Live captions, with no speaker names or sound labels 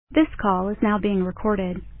This call is now being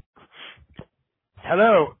recorded.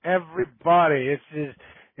 Hello, everybody.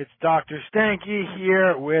 It's Dr. Stanky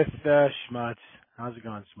here with Schmutz. How's it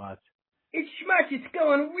going, Schmutz? It's Schmutz. It's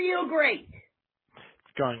going real great.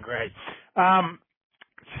 It's going great.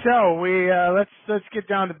 So let's get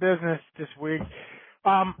down to business this week.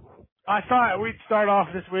 I thought we'd start off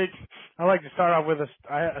this week. I'd like to start off with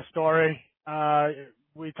a story.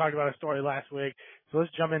 We talked about a story last week, so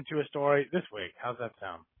let's jump into a story this week. How's that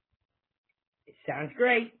sound? It sounds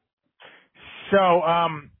great. So,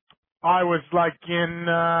 I was like in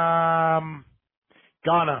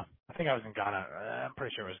Ghana. I think I was in Ghana. I'm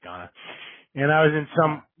pretty sure it was Ghana. And I was in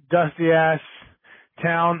some dusty ass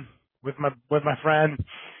town with my friend,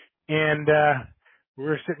 and we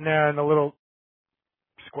were sitting there in a little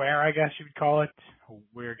square, I guess you would call it.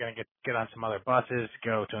 We were gonna get on some other buses,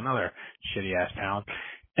 go to another shitty ass town.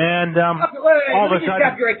 And all of a let me just sudden,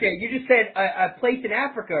 stop you right there. You just said a place in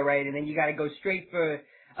Africa, right? And then you got to go straight for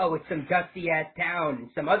it's some dusty ass town and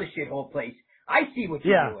some other shithole place. I see what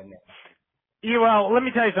you're doing there. Yeah, well, let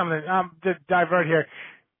me tell you something. To divert here,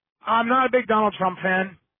 I'm not a big Donald Trump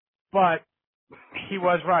fan, but he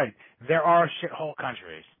was right. There are shithole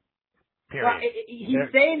countries. Period. Well, he's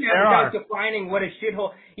saying that without defining what a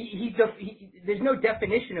shithole. There's no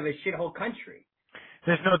definition of a shithole country.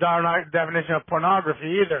 There's no definition of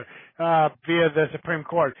pornography either via the Supreme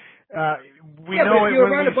Court. We know it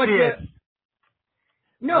when we see it.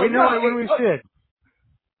 No, we know it when we see it.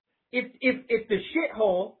 If the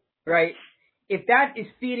shithole, right, if that is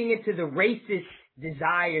feeding into the racist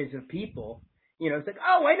desires of people, it's like,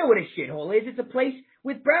 oh, I know what a shithole is. It's a place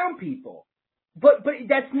with brown people. But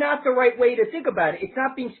that's not the right way to think about it. It's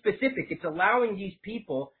not being specific. It's allowing these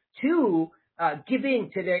people to give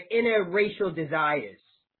in to their inner racial desires.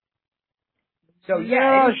 So there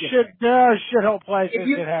are shithole places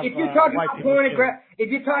that have if you're talking white about people. if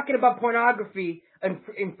you're talking about pornography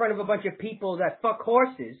in front of a bunch of people that fuck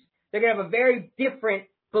horses, they're gonna have a very different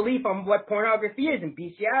belief on what pornography is and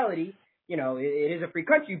bestiality. It is a free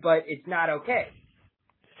country, but it's not okay.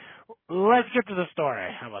 Let's get to the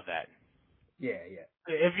story. How about that? Yeah.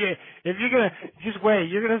 If you're gonna just wait,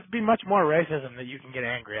 you're gonna be much more racism that you can get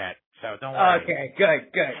angry at. So don't worry. Okay,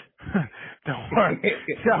 good. Don't worry.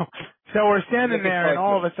 So we're standing there, and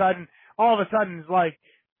all of a sudden, it's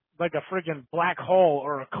like a friggin' black hole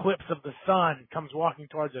or eclipse of the sun comes walking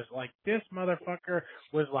towards us. Like, this motherfucker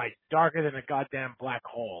was like darker than a goddamn black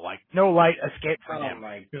hole. Like, no light escaped from him.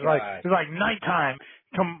 My it was like nighttime.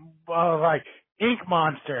 Like ink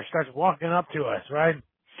monster starts walking up to us, right?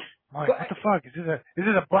 I'm like, what the fuck? Is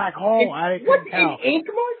this a black hole? I couldn't tell. An ink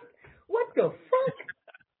monster? What the fuck?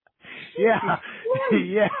 Yeah,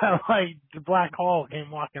 like the black hole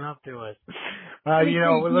came walking up to us.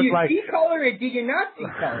 It looked like. Did you see color or did you not see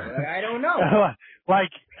color? I don't know.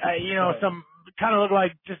 Some kind of looked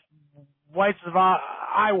like just whites of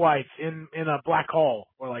eye whites in a black hole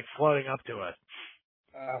were like floating up to us.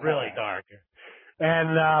 Really dark.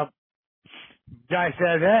 And guy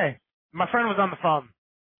said, "Hey," my friend was on the phone.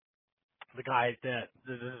 The guy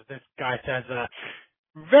this guy says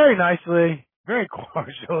very nicely, very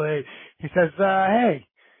cordially, he says, "Hey,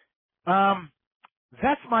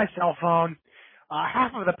 that's my cell phone.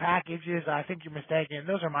 Half of the packages, I think you're mistaken.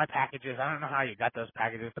 Those are my packages. I don't know how you got those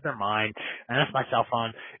packages, but they're mine. And that's my cell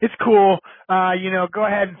phone. It's cool. Go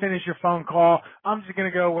ahead and finish your phone call. I'm just going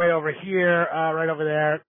to go way over here, right over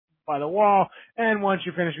there by the wall. And once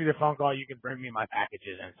you finish with your phone call, you can bring me my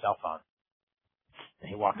packages and cell phone." And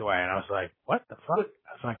he walked away, and I was like, "What the fuck?"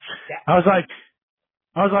 I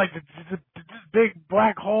was like, this big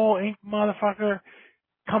black hole ink motherfucker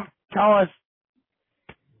come tell us.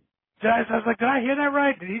 I was like, did I hear that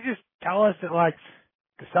right? Did he just tell us that, like,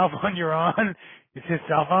 the cell phone you're on is his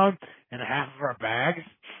cell phone and half of our bags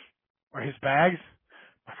or his bags?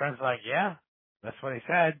 My friend's like, yeah, that's what he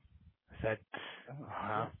said. I said,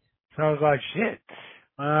 so I was like, shit.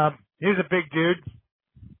 He was a big dude.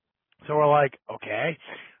 So we're like, okay.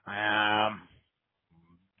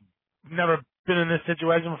 Never been in this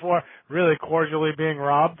situation before, really cordially being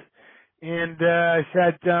robbed. And I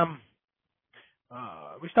said,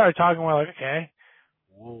 we started talking. We're like, okay,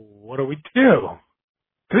 well, what do we do?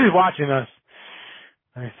 Because he's watching us.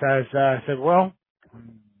 And he says, I said, well,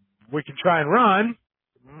 we can try and run.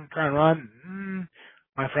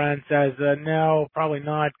 My friend says, no, probably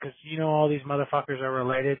not, because all these motherfuckers are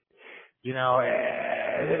related.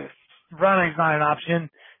 Running's not an option.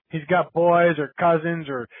 He's got boys or cousins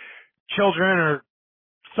or children or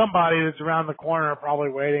somebody that's around the corner probably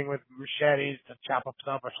waiting with machetes to chop us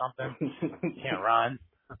up or something. Can't run.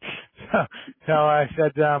 So I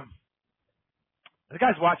said, the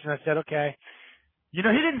guy's watching. I said, okay, He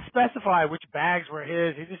didn't specify which bags were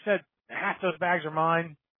his. He just said, half those bags are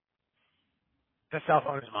mine. The cell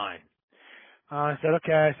phone is mine. I said,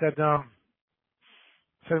 okay. I said to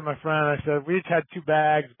my friend, I said, we each had 2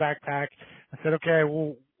 bags, backpack. I said, okay,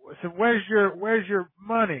 well, I said, where's your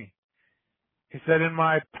money? He said, in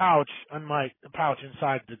my pouch, the pouch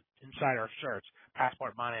inside our shirts.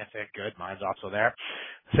 Passport, money. I said, good, mine's also there.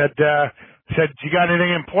 Said, you got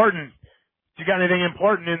anything important? You got anything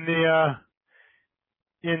important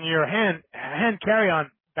in your hand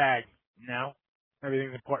carry-on bag? No.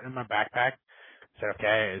 Everything's important in my backpack. I said,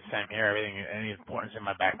 okay, same here. Any importance in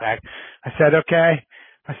my backpack? I said, okay.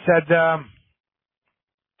 I said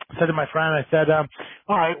to my friend, I said,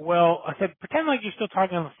 all right, well, I said, pretend like you're still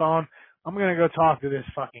talking on the phone. I'm going to go talk to this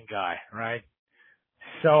fucking guy, right?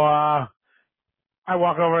 So, I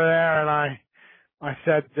walk over there and I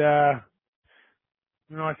said, oh,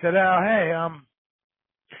 hey,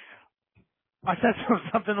 I said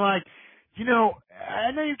something like, I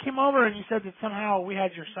know you came over and you said that somehow we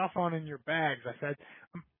had your cell phone in your bags. I said,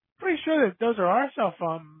 I'm pretty sure that those are our cell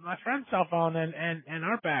phone, my friend's cell phone and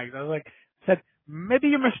our bags. I was like, maybe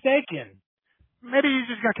you're mistaken. Maybe you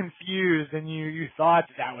just got confused and you thought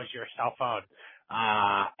that was your cell phone,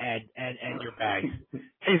 and your bags.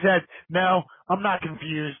 He said, no, I'm not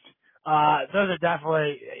confused. Those are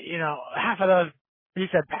definitely, half of those, he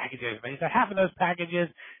said packages, but he said half of those packages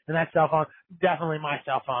and that cell phone, definitely my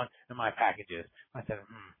cell phone and my packages. I said,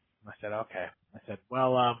 I said, okay. I said,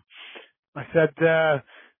 well,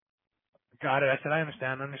 got it. I said, I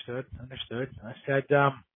understand, understood. I said,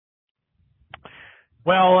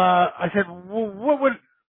 I said, well, what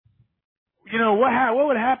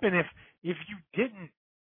would happen if you didn't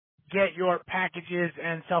get your packages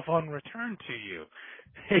and cell phone returned to you?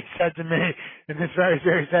 He said to me in this very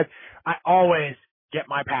serious, he said, I always get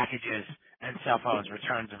my packages and cell phones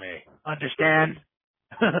returned to me. Understand?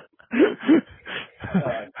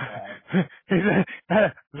 He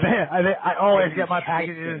said, I always get my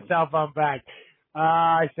packages and cell phone back.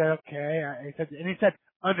 I said, okay. He said,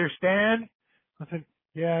 understand? I said,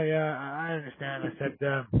 yeah, I understand. I said,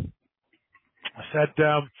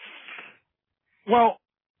 well,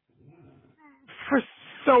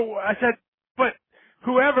 I said, but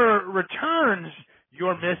whoever returns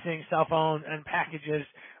your missing cell phone and packages,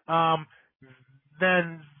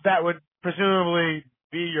 then that would presumably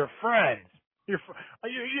be your friends. If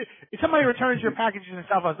somebody returns your packages and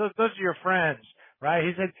cell phones, those are your friends, right?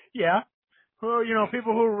 He said, yeah. Well,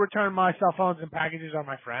 people who return my cell phones and packages are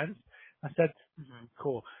my friends. I said,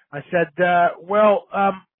 cool. I said,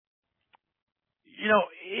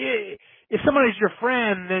 if somebody's your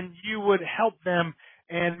friend, then you would help them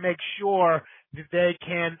and make sure that they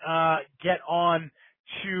can get on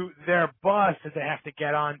to their bus that they have to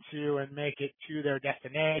get onto and make it to their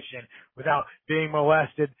destination without being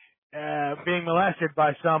molested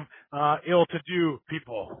by some ill-to-do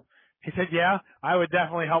people. He said, yeah, I would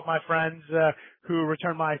definitely help my friends who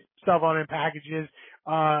return my cell phone and packages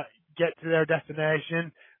get to their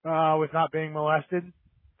destination with not being molested.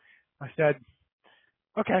 I said,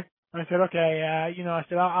 okay. I said, okay, I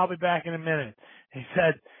said, I'll be back in a minute. He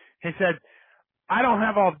said, I don't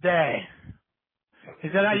have all day. He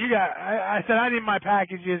said, I said, I need my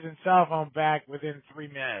packages and cell phone back within 3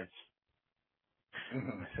 minutes.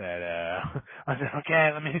 I said,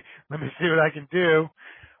 okay, let me see what I can do.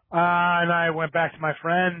 And I went back to my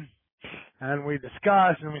friend and we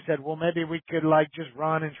discussed and we said, well, maybe we could just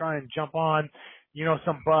run and try and jump on,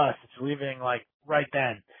 some bus that's leaving right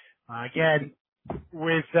then. Again,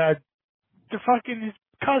 with, his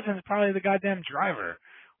cousin's probably the goddamn driver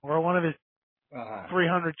or one of his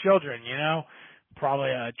 300 children, probably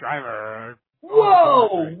a driver.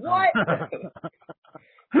 Whoa, what?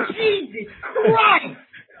 Jesus Christ!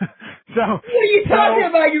 So, what are you talking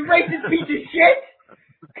about, you racist piece of shit?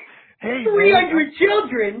 Hey, 300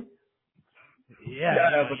 children? Yeah.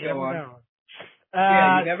 You never know.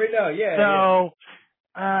 You never know, yeah. So,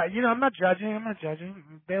 I'm not judging.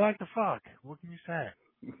 They like to fuck. What can you say?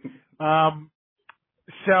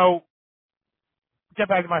 So, get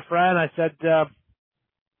back to my friend. I said,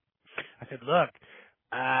 look,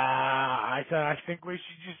 I think we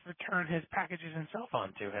should just return his packages and cell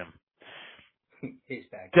phone to him. His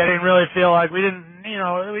package. They didn't really feel like we didn't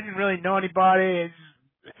really know anybody.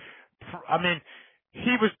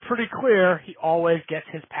 He was pretty clear. He always gets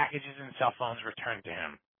his packages and cell phones returned to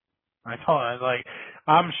him. I told him,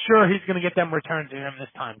 I'm sure he's going to get them returned to him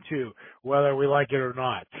this time too, whether we like it or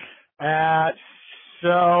not.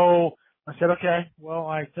 So I said, okay. Well,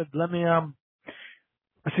 I said, give me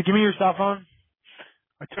your cell phone.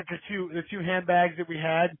 I took the two handbags that we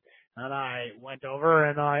had. and I went over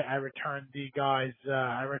and I returned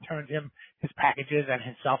I returned him his packages and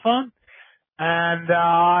his cell phone. And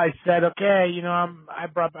I said, okay,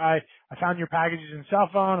 I found your packages and cell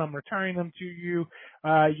phone. I'm returning them to you.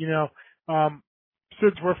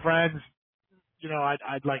 Since we're friends,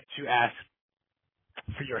 I'd like to ask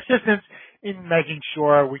for your assistance in making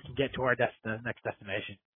sure we can get to our next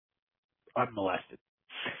destination unmolested.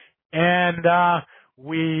 And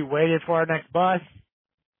we waited for our next bus,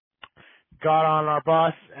 got on our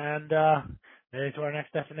bus, and made it to our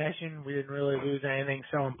next destination. We didn't really lose anything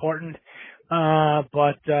so important,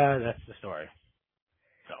 but that's the story.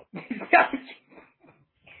 So.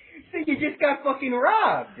 So you just got fucking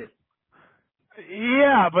robbed.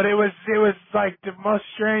 Yeah, but it was like the most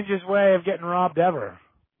strangest way of getting robbed ever.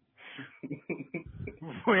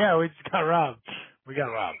 Yeah, we just got robbed. We got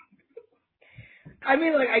robbed. I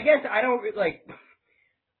mean, like, I guess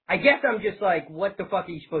I'm just like, what the fuck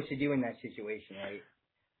are you supposed to do in that situation, right?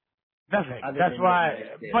 Nothing. That's why.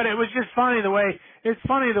 But it was just funny the way. It's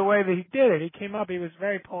funny the way that he did it. He came up. He was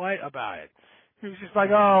very polite about it. He was just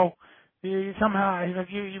like, "Oh, somehow he's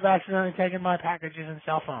like, you've accidentally taken my packages and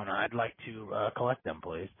cell phone. I'd like to collect them,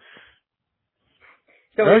 please."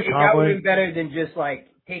 So that would have been better than just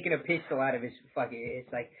like taking a pistol out of his fucking.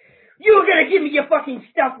 It's like, you're gonna give me your fucking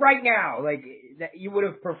stuff right now. Like that, you would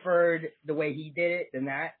have preferred the way he did it than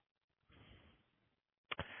that.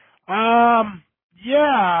 Yeah,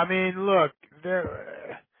 I mean, look,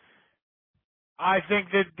 I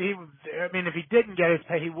think that if he didn't get his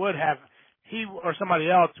pay, he or somebody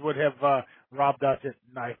else would have robbed us at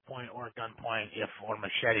knife point or gunpoint or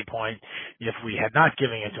machete point if we had not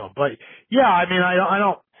given it to him. But yeah, I mean, I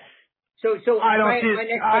don't. So I don't my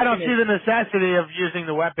see the necessity of using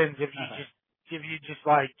the weapons if you just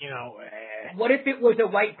like What if it was a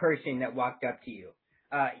white person that walked up to you?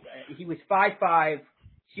 He was 5'5",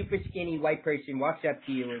 super skinny white person walks up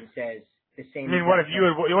to you and says the same. I mean, what if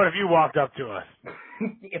you walked up to us?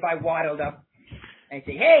 If I waddled up and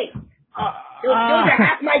say, "Hey, those are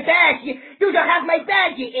half my bag. Those are half my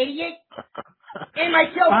bag, you idiot, and my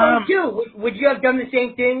cell phone too." Would you have done the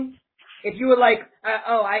same thing? If you were like,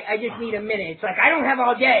 I just need a minute. It's like, I don't have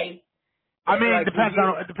all day. I mean, it depends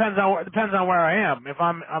on where I am. If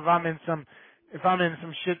I'm in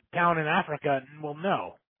some shit town in Africa, well,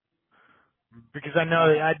 no, because I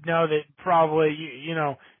know that probably you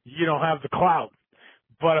don't have the clout.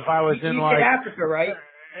 But if I was in Africa, right?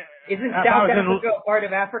 Isn't South Africa a part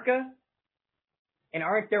of Africa? And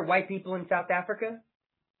aren't there white people in South Africa?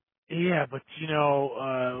 Yeah, but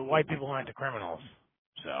white people aren't the criminals,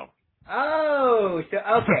 so. Oh, so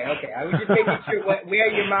okay. I was just making sure where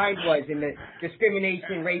your mind was in the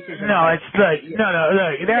discrimination, racism. No, it's like no.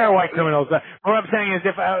 Look, there are white criminals. What I'm saying is,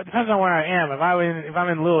 it depends on where I am. If I'm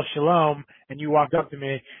in Little Shalom and you walked up to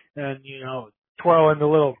me and twirling the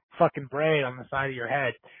little fucking braid on the side of your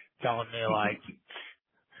head, telling me like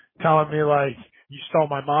you stole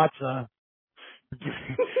my matzah.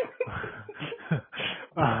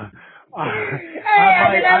 Hey,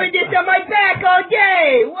 I've been having this on my back all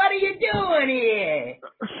day. What are you doing here?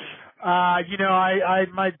 I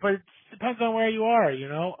might, but it depends on where you are,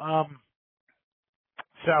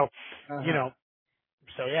 So,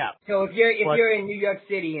 so yeah. So if you're in New York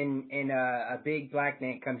City and a big black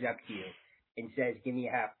man comes up to you and says, "Give me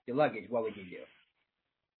half your luggage," what would you do?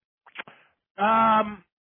 I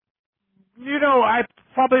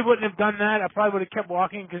probably wouldn't have done that. I probably would have kept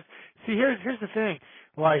walking because, see, here's the thing.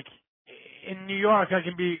 Like, in New York, I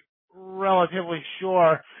can be relatively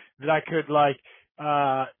sure that I could,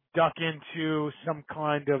 duck into some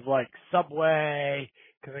kind of, subway,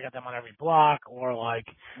 because I got them on every block, or,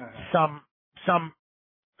 some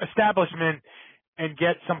establishment and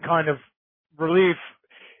get some kind of relief.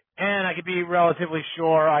 And I could be relatively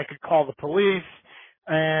sure I could call the police,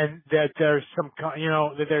 and that there's some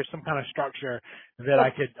kind of structure that I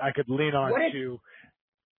could lean on to.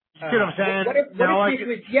 You see what I'm saying? What if this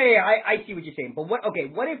was? Yeah, I see what you're saying. But what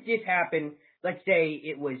if this happened? Let's say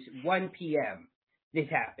it was 1 p.m. This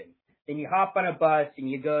happened. Then you hop on a bus and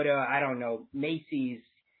you go to, I don't know, Macy's,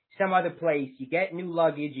 some other place. You get new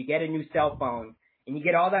luggage, you get a new cell phone, and you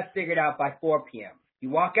get all that figured out by 4 p.m. You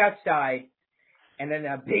walk outside, and then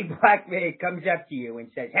a big black man comes up to you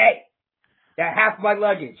and says, "Hey, that half my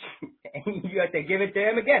luggage," and you have to give it to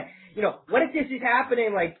him again. What if this is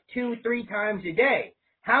happening 2-3 times a day?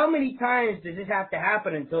 How many times does this have to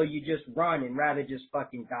happen until you just run and rather just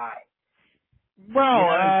fucking die? Well,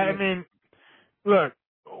 I mean, look.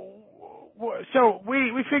 So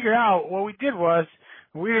we figured out what we did was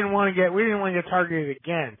we didn't want to get targeted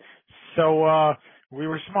again. So we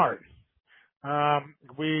were smart.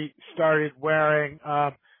 We started wearing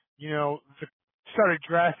started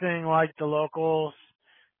dressing like the locals.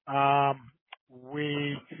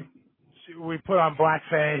 We put on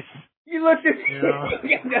blackface. You looked at You know.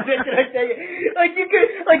 that's what I tell you. Like you could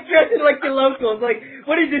dressing like the locals. Like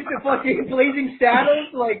what is this? The fucking Blazing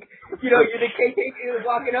Saddles? Like you're the KKK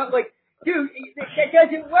walking up. Like dude, that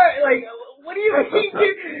doesn't work. Like what do you mean?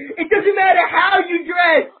 Dude? It doesn't matter how you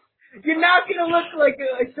dress. You're not gonna look like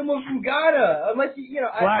someone from Ghana unless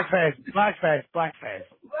Blackface. What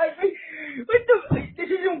this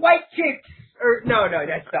isn't white chicks or no,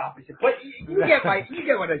 that's the opposite. But you get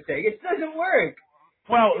what I'm saying. It doesn't work.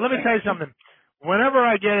 Well, let me tell you something. Whenever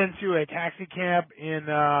I get into a taxi cab in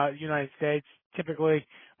the United States, typically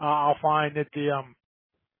I'll find that the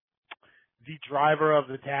driver of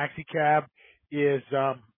the taxi cab is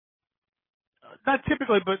not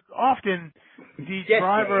typically, but often the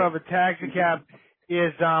driver of a taxi cab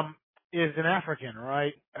is an African,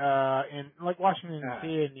 right? In like Washington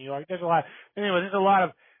D.C. and New York, there's a lot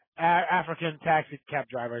of African taxi cab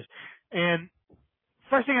drivers. And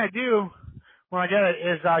first thing I do when I get it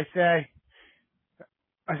is I say,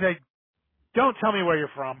 don't tell me where you're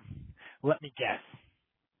from. Let me guess.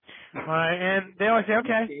 Right? And they always say,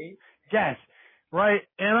 okay, guess. Right?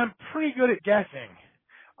 And I'm pretty good at guessing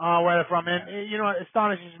where they're from. And what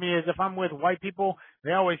astonishes me is if I'm with white people,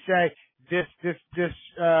 they always say this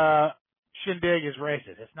shindig is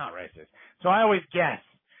racist. It's not racist. So I always guess.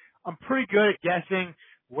 I'm pretty good at guessing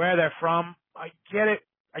where they're from. I get it.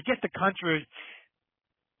 I get the country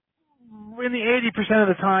in the 80% of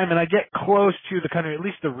the time, and I get close to the country, at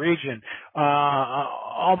least the region,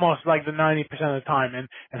 almost like the 90% of the time. And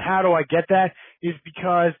how do I get that? Is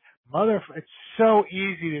because it's so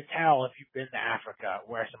easy to tell if you've been to Africa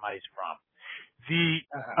where somebody's from.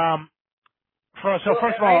 First of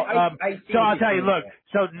all, I'll tell you, look,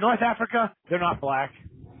 so North Africa, they're not black,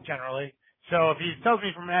 generally. So if he tells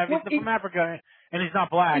me from Africa and he's not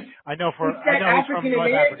black, I know he's from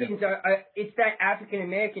North Africa. It's that African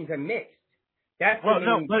Americans are mixed. That's I'm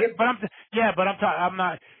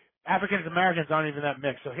not. African Americans aren't even that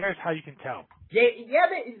mixed. So here's how you can tell.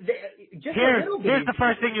 Just a little bit. Here's the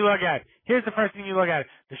first thing you look at.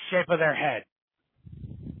 The shape of their head.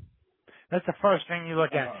 That's the first thing you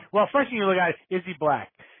look at. Well, first thing you look at is he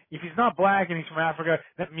black? If he's not black and he's from Africa,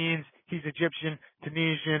 that means he's Egyptian,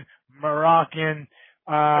 Tunisian, Moroccan,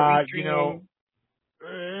 but even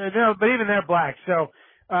they're black. So,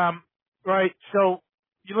 right. So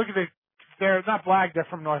you look at if they're not black, they're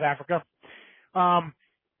from North Africa.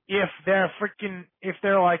 If they're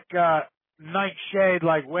like nightshade,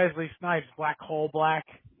 like Wesley Snipes, black hole black,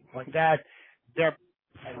 like that, they're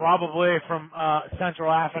probably from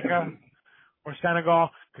Central Africa or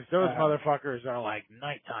Senegal, because those motherfuckers are like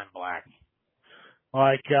nighttime black,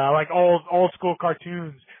 like old school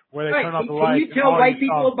cartoons where they turn off the lights. Can you tell white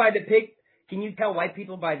people by the Can you tell white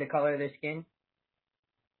people by the color of their skin?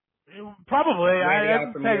 Probably. I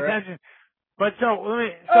haven't paid attention. But you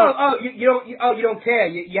don't care.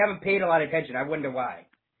 You haven't paid a lot of attention. I wonder why.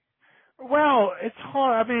 Well, it's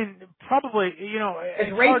hard. I mean, probably,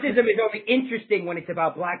 Because racism is only interesting when it's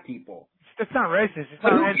about black people. It's not racist. It's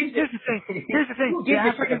not. And here's the thing. Who gives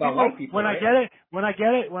a shit about white people? When I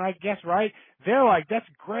guess right, they're like, that's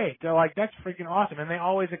great. They're like, that's freaking awesome. And they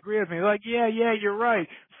always agree with me. They're like, yeah, you're right.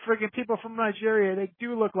 Freaking people from Nigeria, they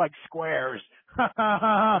do look like squares.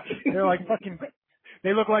 They're like fucking,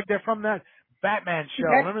 they look like they're from that Batman show.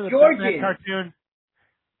 Remember the Batman cartoon?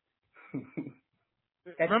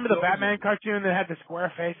 Remember the Batman cartoon that had the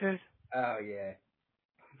square faces? Oh, yeah.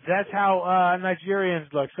 That's how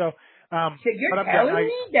Nigerians look. So you're telling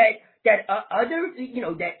me that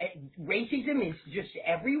racism is just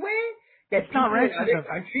everywhere? That people in other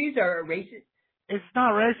countries are racist? It's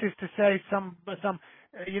not racist to say some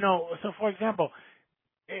so for example,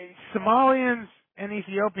 Somalians and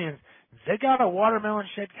Ethiopians, they got a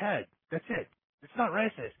watermelon-shaped head. That's it. It's not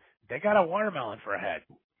racist. They got a watermelon for a head.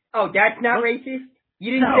 Oh, that's not racist?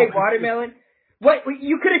 You didn't say watermelon? What?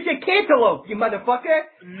 You could have said cantaloupe, you motherfucker.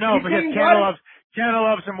 No, because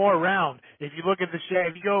cantaloupes are more round. If you look at the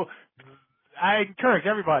shape, I encourage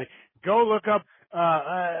everybody, go look up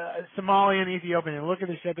Somalian, Ethiopian, and look at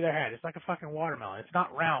the shape of their head. It's like a fucking watermelon. It's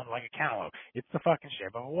not round like a cantaloupe. It's the fucking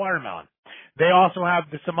shape of a watermelon. They also have,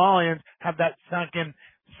 the Somalians have that sunken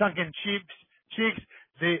cheeks.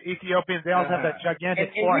 The Ethiopians, they also have that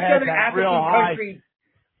gigantic forehead, that real high.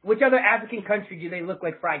 Which other African country do they look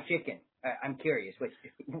like fried chicken? I'm curious.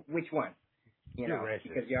 Which one? You're racist.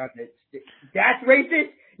 Because that's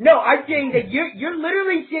racist? No, I'm saying that you're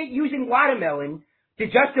literally using watermelon to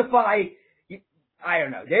justify. I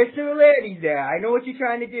don't know. There's similarities there. I know what you're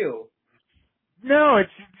trying to do. No,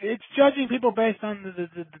 it's judging people based on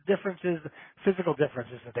the differences, physical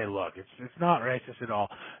differences that they look. It's not racist at all,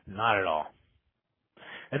 not at all.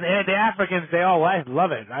 And the Africans, they all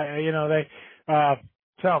love it.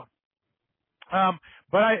 So.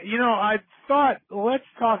 But I thought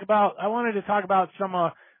I wanted to talk about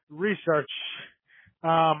some research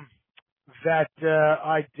that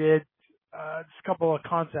I did. Just a couple of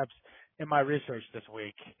concepts in my research this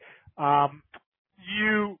week.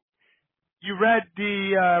 You read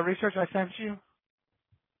the research I sent you?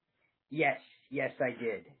 Yes, I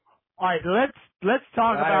did. All right, let's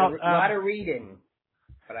talk about a lot of reading.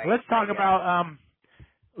 But let's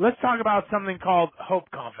talk about something called hope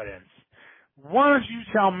confidence. Why don't you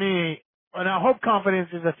tell me? Now, hope confidence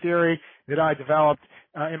is a theory that I developed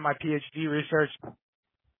in my PhD research.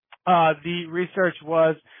 The research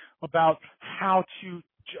was about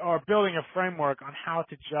building a framework on how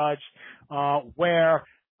to judge where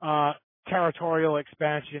territorial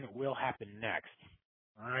expansion will happen next.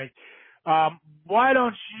 All right. Why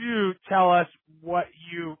don't you tell us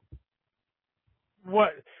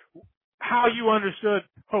how you understood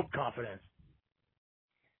hope confidence?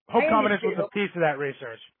 Hope confidence was a piece of that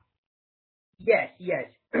research. Yes.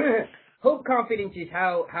 Hope confidence is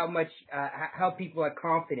how people are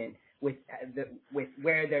confident with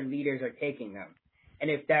where their leaders are taking them,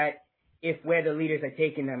 and if where the leaders are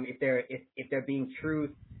taking them, if they're being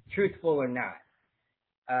truthful or not.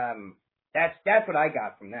 That's what I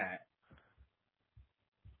got from that.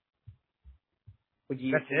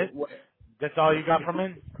 That's it? That's all you got from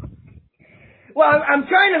it? Well, I'm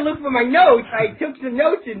trying to look for my notes. I took some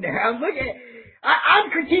notes in there. I'm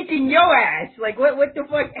critiquing your ass. Like, what the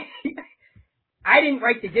fuck? I didn't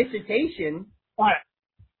write the dissertation. All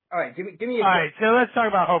right. Give me a. All right. So let's talk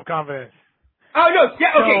about hope confidence. Oh no.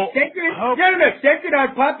 Okay. Centered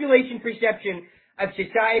on population perception of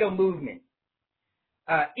societal movement.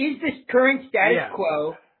 Is this current status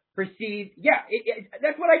quo perceived? Yeah.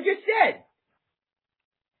 That's what I just said.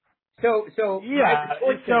 So yeah.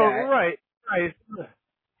 So right. Right.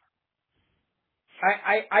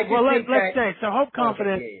 I just think let's say so. Hope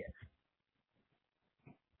confidence. Okay,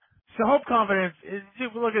 yeah. So hope confidence is.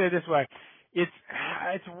 Look at it this way: it's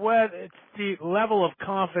the level of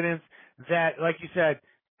confidence that, like you said,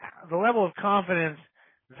 the level of confidence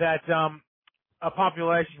that a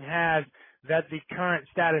population has that the current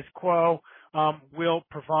status quo will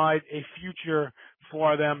provide a future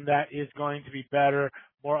for them that is going to be better,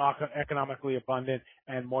 more economically abundant,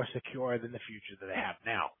 and more secure than the future that they have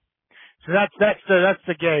now. So that's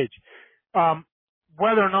the gauge.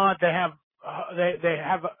 Whether or not they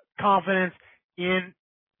have confidence in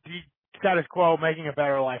the status quo making a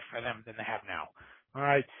better life for them than they have now. All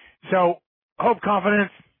right. So hope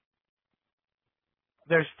confidence.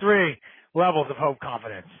 There's 3 levels of hope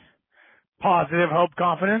confidence. Positive hope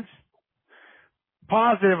confidence.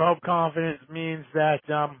 Positive hope confidence means that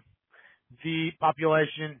the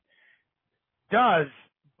population does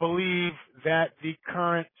believe that the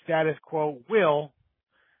current status quo will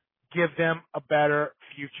give them a better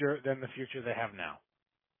future than the future they have now.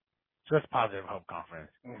 So that's positive hope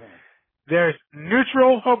confidence. Mm-hmm. There's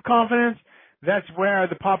neutral hope confidence. That's where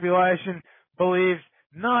the population believes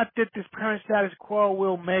not that this current status quo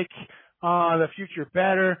will make the future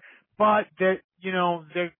better, but that,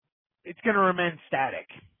 it's going to remain static.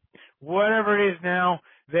 Whatever it is now,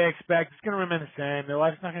 they expect it's going to remain the same. Their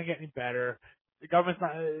life's not going to get any better. The government's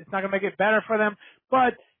it's not going to make it better for them,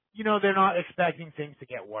 but, they're not expecting things to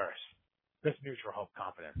get worse. That's neutral hope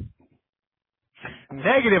confidence.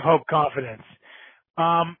 Negative hope confidence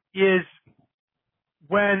is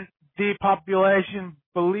when the population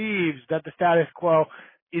believes that the status quo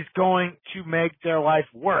is going to make their life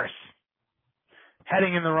worse,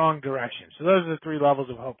 heading in the wrong direction. So those are the 3 levels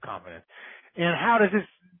of hope confidence. And how does this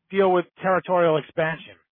deal with territorial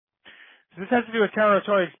expansion? So this has to do with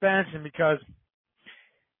territorial expansion because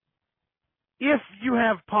if you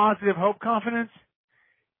have positive hope confidence,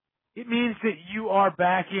 it means that you are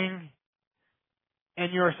backing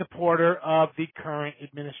and you're a supporter of the current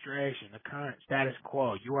administration, the current status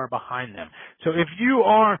quo. You are behind them. So if you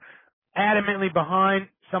are adamantly behind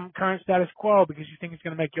some current status quo because you think it's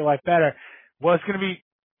going to make your life better, well, it's going to be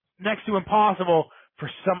next to impossible for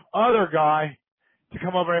some other guy to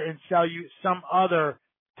come over and sell you some other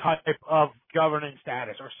type of governing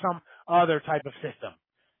status or some other type of system.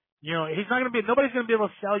 Nobody's going to be able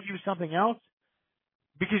to sell you something else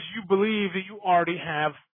because you believe that you already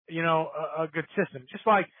have, a good system. Just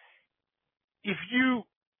like if you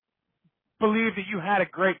believe that you had a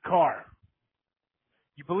great car,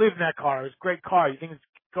 you believe in that car, it's a great car, you think it's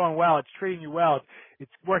going well, it's treating you well,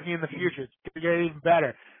 it's working in the future, it's going to get even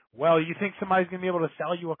better. Well, you think somebody's going to be able to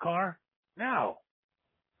sell you a car? No.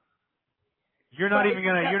 You're not But even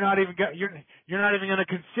gonna. You're not even. You're not even gonna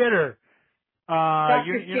consider.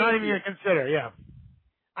 Dr. You're not even Stanky, gonna consider. Yeah.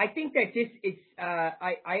 I think that this it's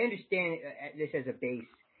I understand this as a base,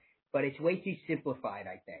 but it's way too simplified,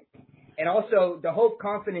 I think. And also the hope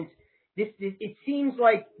confidence. This it seems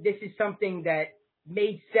like this is something that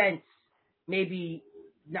made sense maybe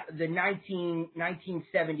the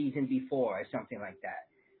 1970s and before or something like that.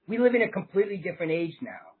 We live in a completely different age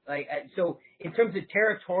now. Like so, in terms of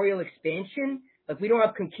territorial expansion, like we don't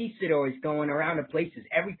have conquistadors going around to places.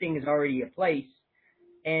 Everything is already a place.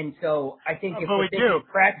 And so I think if But we're we thinking do.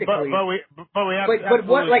 practically, But we but what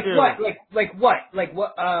absolutely do. like what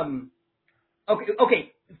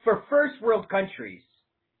okay for first world countries,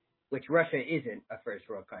 which Russia isn't a first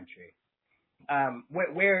world country.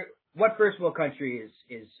 What first world country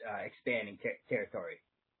is expanding territory?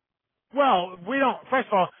 Well, we don't. First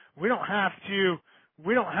of all, we don't have to.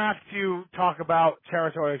 We don't have to talk about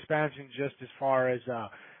territorial expansion just as far as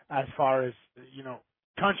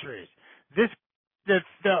countries. This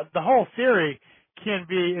the whole theory can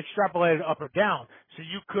be extrapolated up or down. So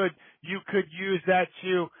you could use that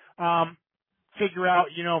to figure out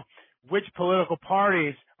which political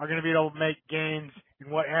parties are going to be able to make gains in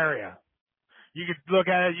what area. You could look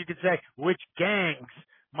at it. You could say which gangs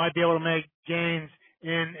might be able to make gains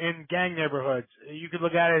in gang neighborhoods. You could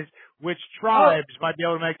look at it as which tribes might be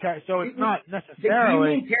able to make. So it's not Do you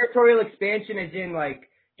necessarily. mean territorial expansion as in like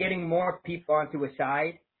getting more people onto a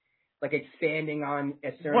side, like expanding on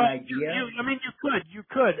a certain Well, idea? you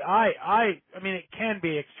could. I mean, it can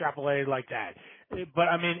be extrapolated like that. But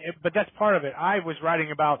I mean, but that's part of it. I was writing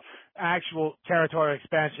about actual territorial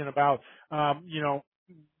expansion, about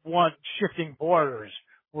one shifting borders.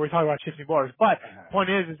 We're talking about shifting borders. But point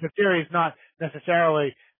is the theory is not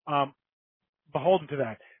necessarily beholden to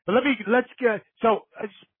that. But let's get. So I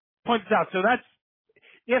just point this out. So that's.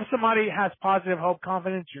 If somebody has positive hope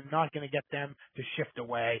confidence, you're not going to get them to shift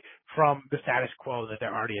away from the status quo that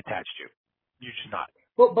they're already attached to. You're just not.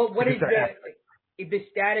 But what Because is they're if the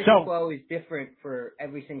status so quo is different for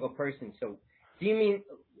every single person? So do you mean?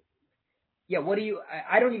 Yeah. What do you?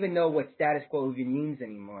 I don't even know what status quo even means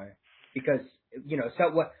anymore because So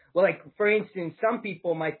what? Well, like for instance, some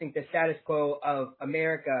people might think the status quo of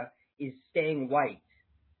America is staying white,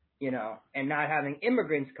 and not having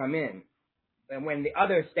immigrants come in. And when the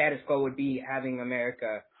other status quo would be having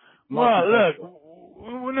America multicultural.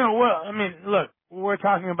 look, we're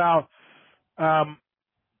talking about,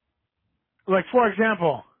 like, for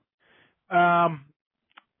example,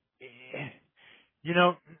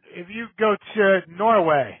 if you go to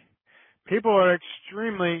Norway, people are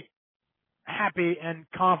extremely happy and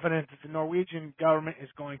confident that the Norwegian government is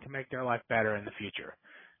going to make their life better in the future.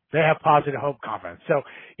 They have positive hope confidence. So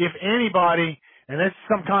if anybody, and this is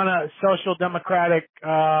some kind of social democratic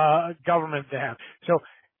government they have. So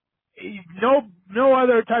no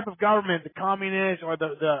other type of government, the communist or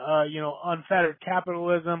the unfettered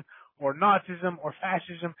capitalism or Nazism or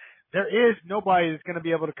fascism, there is nobody that's going to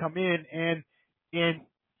be able to come in and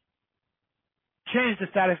change the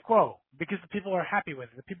status quo because the people are happy with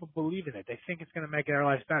it. The people believe in it. They think it's going to make their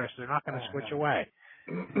lives better, so they're not going to switch away.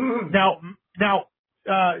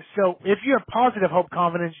 So if you have positive hope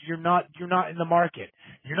confidence, you're not in the market.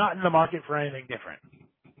 You're not in the market for anything different.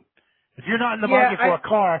 If you're not in the market for a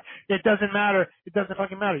car, it doesn't matter. It doesn't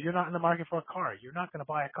fucking matter. You're not in the market for a car. You're not going to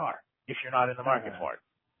buy a car if you're not in the market for it.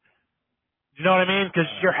 You know what I mean? Because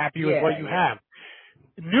you're happy with what you have.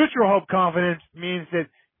 Neutral hope confidence means that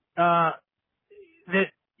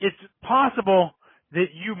that it's possible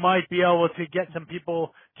that you might be able to get some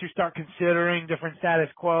people to start considering different status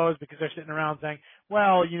quos because they're sitting around saying,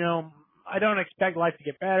 well, I don't expect life to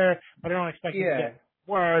get better, but I don't expect it to get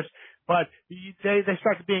worse. But they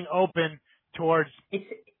start being open towards.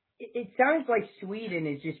 It sounds like Sweden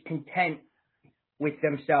is just content with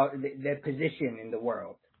themselves, their position in the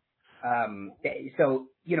world. So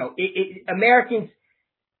Americans,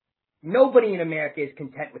 nobody in America is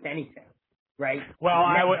content with anything. Right. Well,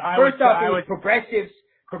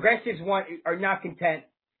 progressives are not content,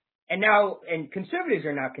 and conservatives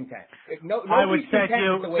are not content. I would say to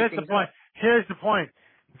you, here's the point. Here's the point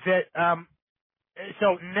that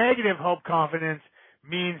so negative hope confidence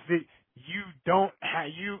means that you don't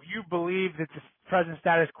you believe that the present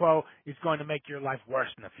status quo is going to make your life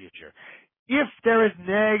worse in the future. If there is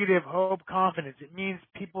negative hope confidence, it means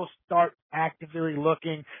people start actively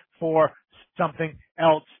looking for something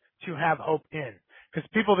else to have hope in, because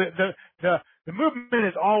people, the movement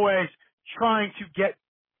is always trying to get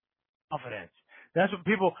confidence. That's what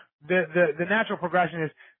people, the natural progression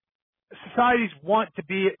is. societies want to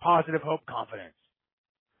be at positive hope confidence.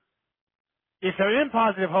 If they're in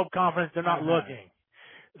positive hope confidence, they're not looking.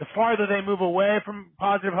 The farther they move away from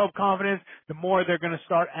positive hope confidence, the more they're going to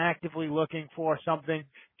start actively looking for something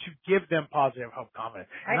to give them positive hope confidence.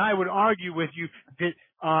 And I would argue with you that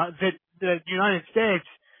that the United States,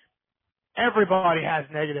 everybody has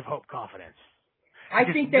negative hope confidence. I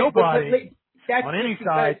think that nobody that's on any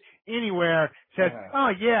side, anywhere, says, "Oh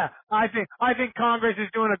yeah, I think Congress is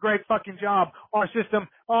doing a great fucking job. Our system,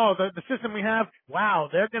 the system we have, wow,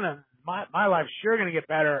 they're gonna." My life's sure going to get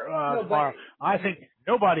better tomorrow. I think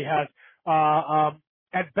nobody has.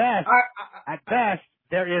 At best,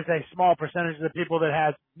 there is a small percentage of the people that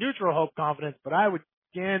has neutral hope confidence, but I would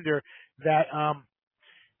gander that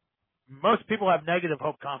most people have negative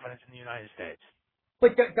hope confidence in the United States.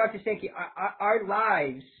 But Dr. Stanky, our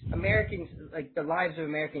lives, Americans, like the lives of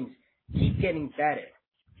Americans, keep getting better.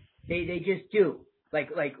 They just do. Like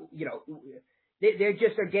you know, they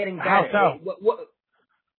just are getting better. How so?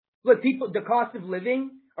 Look, people, the cost of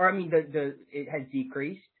living, it has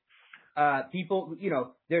decreased. People, you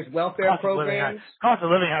know, there's welfare programs. Cost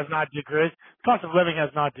of living has not decreased. Cost of living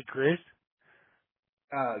has not decreased.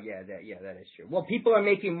 Oh yeah, that is true. Well, people are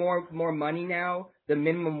making more money now. The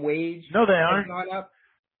minimum wage has gone up.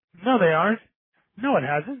 No, they aren't. No, it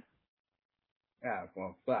hasn't. Oh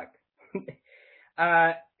well, fuck.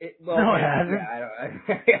 No, it hasn't. Yeah, I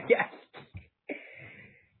don't. Yes.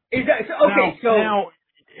 Is that so? Okay, now,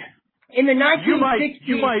 in the 1960s,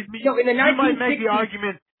 you might make the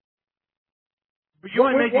argument. But you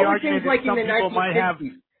might make the argument that some people might have.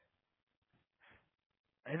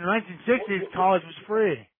 In the 1960s, college was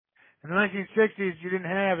free. In the 1960s, you didn't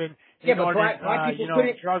have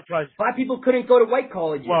drug prices. Black people couldn't go to white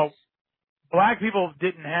colleges. Well, black people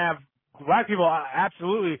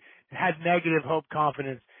absolutely had negative hope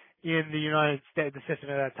confidence in the United States, the system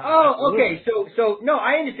at that time. Oh, okay. So no,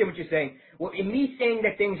 I understand what you're saying. Well, in me saying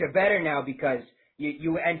that things are better now because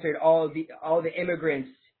you entered all the immigrants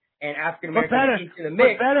and African Americans into the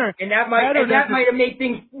mix, and that might have made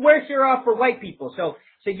things worse off for white people. So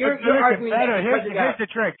you're arguing better. Here's the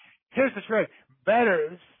trick. Better.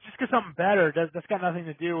 Just because something better that's got nothing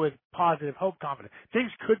to do with positive hope confidence.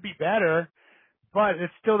 Things could be better, but it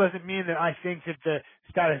still doesn't mean that I think that the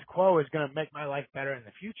status quo is going to make my life better in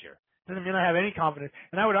the future. It doesn't mean I have any confidence.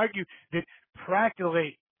 And I would argue that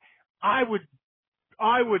practically, I would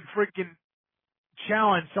freaking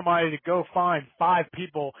challenge somebody to go find 5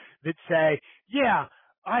 people that say, yeah,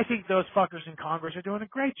 I think those fuckers in Congress are doing a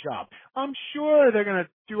great job. I'm sure they're going to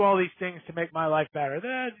do all these things to make my life better.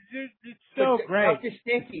 It's so great. Dr.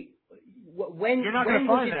 Stanky, when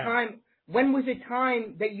was a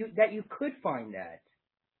time that you could find that?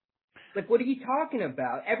 Like, what are you talking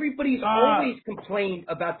about? Everybody's always complained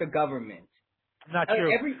about the government. Not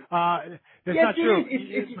true. That's yes, not true.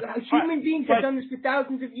 Human beings have done this for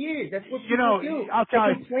thousands of years. That's what people do. I'll tell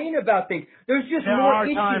you. They complain about things. There's just more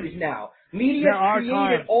issues now. Media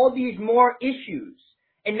created all these more issues,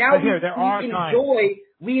 and now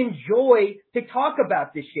we enjoy to talk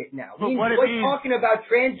about this shit now. We enjoy talking about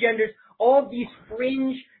transgenders, all these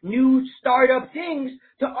fringe new startup things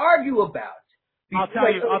to argue about. I'll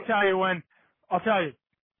tell you.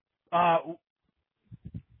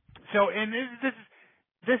 So, and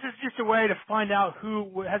this is just a way to find out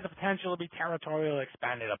who has the potential to be territorially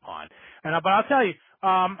expanded upon. But I'll tell you,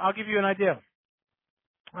 I'll give you an idea.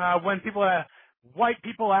 When white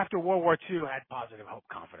people after World War II had positive hope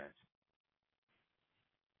confidence.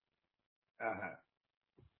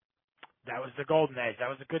 That was the golden age. That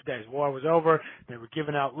was the good days. War was over. They were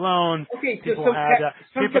giving out loans. Okay, people so had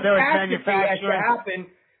some capacity has to happen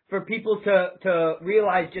for people to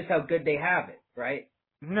realize just how good they have it, right?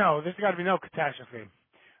 No, there's got to be no catastrophe.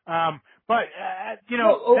 That's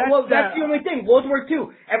the only thing. World War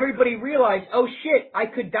II, everybody realized, oh shit, I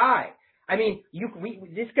could die. I mean,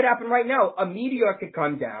 this could happen right now. A meteor could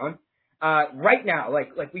come down right now.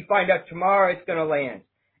 Like we find out tomorrow it's going to land,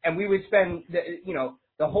 and we would spend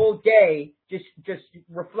the whole day just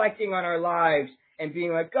reflecting on our lives and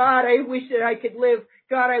being like, God, I wish that I could live.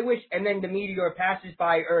 God, I wish. And then the meteor passes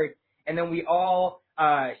by Earth, and then we all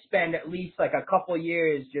spend at least like a couple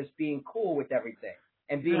years just being cool with everything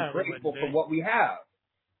and being grateful for what we have.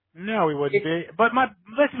 No, we wouldn't be. But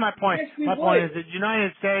listen, my point. Yes, my point is that the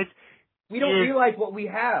United States. We don't realize what we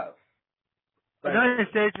have. The United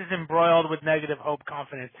States is embroiled with negative hope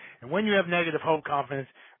confidence, and when you have negative hope confidence,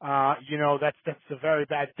 that's a very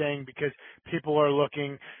bad thing because people are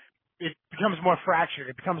looking. It becomes more fractured.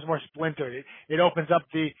 It becomes more splintered. It opens up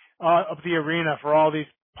the arena for all these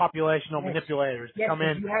populational manipulators to come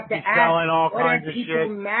in, you have to be selling all kinds of shit. What are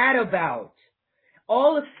people mad about?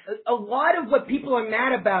 a lot of what people are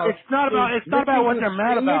mad about. It's not about what they're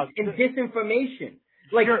mad about. And disinformation,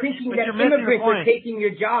 like thinking that missing immigrants are taking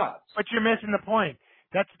your jobs. But you're missing the point.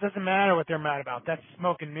 That doesn't matter what they're mad about. That's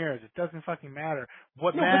smoke and mirrors. It doesn't fucking matter.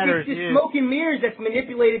 What matters but it's is smoke and mirrors that's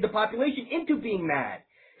manipulated the population into being mad.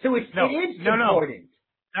 So it is important.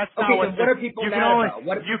 That's not what are people mad about?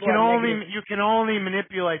 What you can only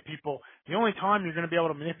manipulate people. The only time you're going to be able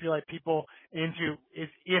to manipulate people into is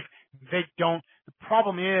if they don't. The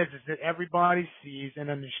problem is that everybody sees and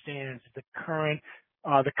understands that the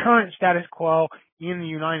current status quo in the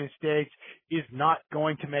United States is not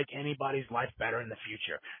going to make anybody's life better in the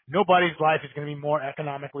future. Nobody's life is going to be more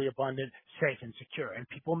economically abundant, safe, and secure, and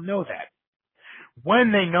people know that.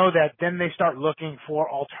 When they know that, then they start looking for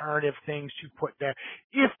alternative things to put there.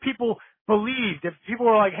 If people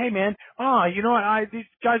were like, hey man, you know what, these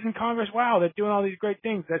guys in Congress, wow, they're doing all these great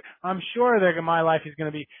things that I'm sure my life is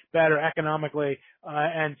going to be better economically,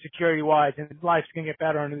 and security-wise, and life's going to get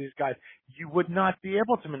better under these guys. You would not be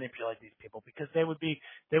able to manipulate these people because they would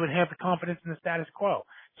have the confidence in the status quo.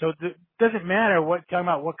 So it doesn't matter talking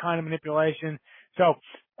about what kind of manipulation. So,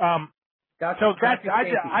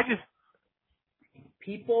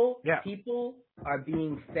 People are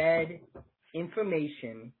being fed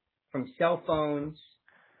information from cell phones,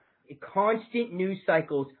 constant news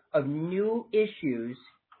cycles of new issues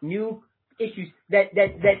that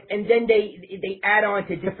and then they add on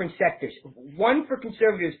to different sectors. One, for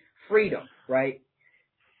conservatives, freedom, right?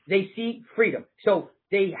 They see freedom. So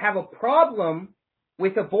they have a problem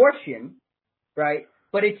with abortion, right?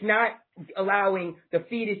 But it's not allowing the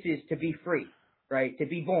fetuses to be free, right? To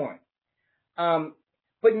be born.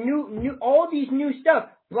 But all these new stuff,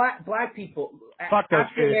 black people,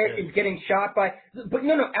 African Americans getting shot by,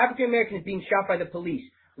 African Americans being shot by the police.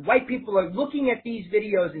 White people are looking at these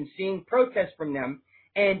videos and seeing protests from them,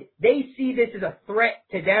 and they see this as a threat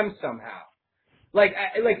to them somehow.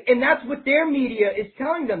 And that's what their media is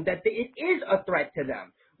telling them, that it is a threat to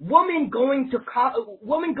them. Women going to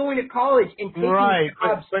college and taking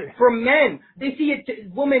jobs from men. They see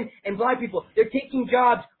it. Women and black people, they're taking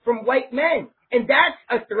jobs from white men, and that's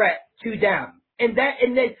a threat to them. And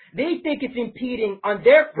then they think it's impeding on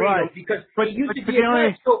their freedom because it used to be a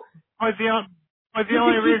threat. So the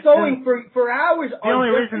only reason going for hours. The only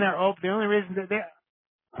reason they're open. The only reason that they.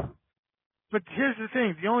 But here's the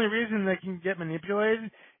thing: the only reason they can get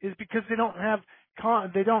manipulated is because they don't have.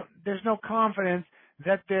 There's no confidence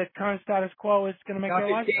that the current status quo is going to make their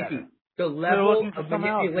life better. The level of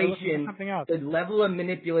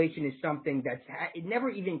manipulation, is something that's never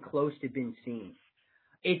even close to been seen.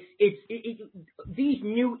 These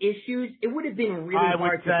new issues. It would have been really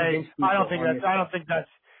hard to convince people. I don't think that's.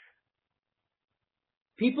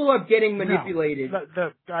 People are getting manipulated.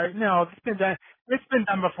 No, it's been done. It's been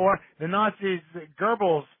done before. The Nazis,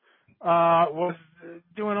 Goebbels, was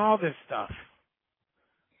doing all this stuff.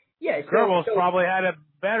 Yeah, Goebbels probably had a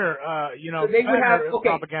better,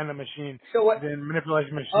 propaganda machine than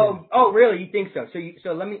manipulation machine. Oh, really? You think so?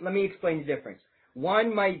 So let me explain the difference.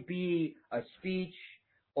 One might be a speech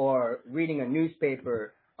or reading a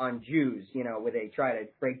newspaper on Jews, where they try to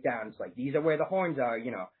break down. It's like, these are where the horns are,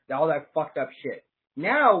 all that fucked up shit.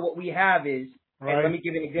 Now what we have is, and let me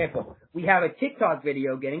give you an example. We have a TikTok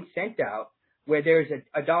video getting sent out where there's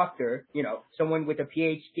a doctor, someone with a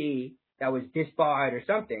PhD that was disbarred or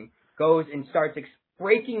something, goes and starts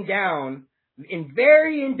breaking down in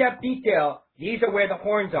very in-depth detail, these are where the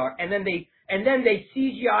horns are, and then they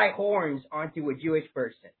CGI horns onto a Jewish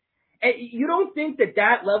person. And you don't think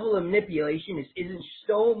that level of manipulation isn't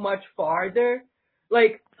so much farther?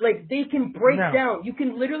 Like they can break down. You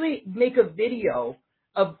can literally make a video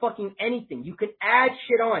of fucking anything. You can add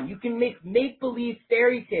shit on. You can make believe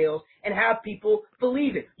fairy tales and have people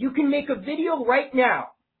believe it. You can make a video right now.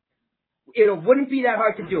 It wouldn't be that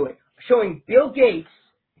hard to do it. Showing Bill Gates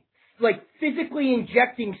physically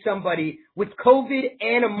injecting somebody with COVID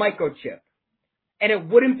and a microchip. And it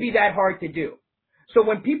wouldn't be that hard to do. So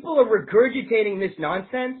when people are regurgitating this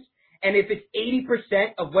nonsense, and if it's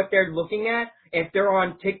 80% of what they're looking at, if they're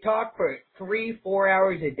on TikTok for 3-4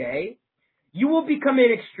 hours a day, you will become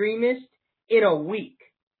an extremist in a week.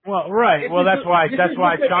 Well, right. That's why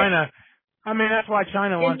China. That's why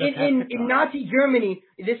China wants to have TikTok. In Nazi Germany,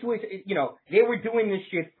 this was, they were doing this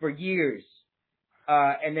shit for years.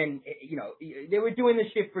 And then, they were doing this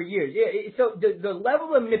shit for years. So the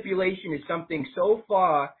level of manipulation is something so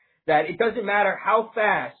far that it doesn't matter how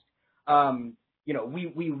fast,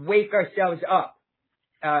 we wake ourselves up.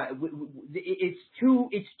 It's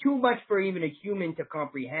too much for even a human to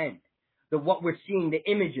comprehend. What we're seeing, the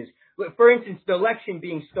images. For instance, the election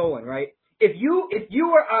being stolen, right? If you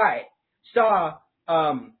or I saw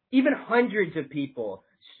even hundreds of people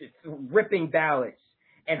ripping ballots,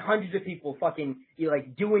 and hundreds of people fucking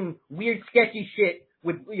like doing weird, sketchy shit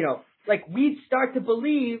with like we'd start to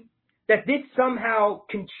believe that this somehow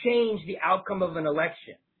can change the outcome of an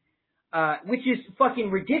election, which is fucking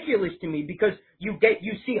ridiculous to me because you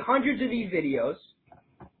see hundreds of these videos,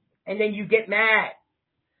 and then you get mad.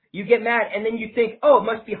 You get mad, and then you think, oh, it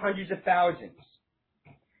must be hundreds of thousands.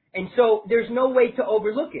 And so there's no way to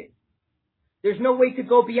overlook it. There's no way to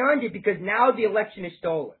go beyond it because now the election is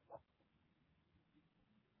stolen.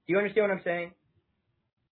 Do you understand what I'm saying?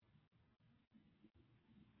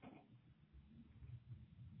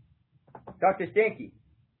 Dr. Stanky.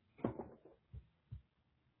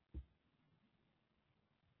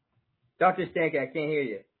 Dr. Stanky, I can't hear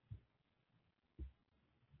you.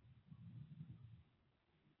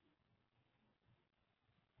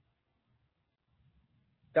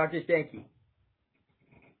 Dr. Stanky.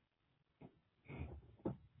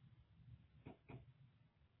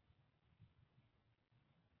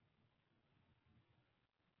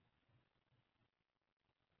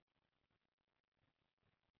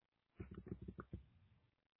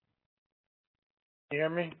 You hear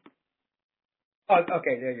me? Oh,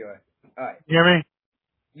 okay, there you are. All right. You hear me?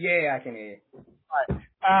 Yeah, I can hear you. All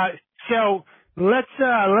right. So let's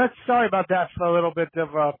sorry about that for a little bit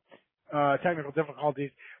of technical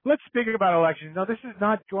difficulties. Let's speak about elections. Now, this is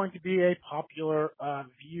not going to be a popular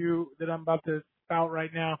view that I'm about to spout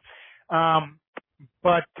right now,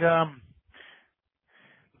 but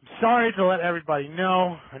sorry to let everybody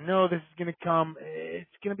know. I know this is going to come. It's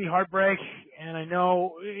going to be heartbreak, and I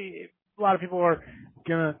know a lot of people are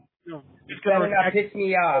going to, just going to not piss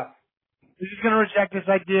me off. They're just going to reject this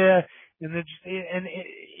idea, and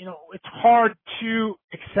it's hard to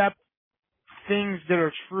accept things that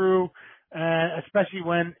are true, especially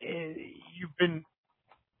when you've been,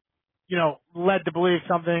 led to believe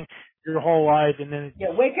something your whole life, and then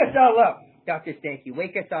wake us all up, Dr. Stanky.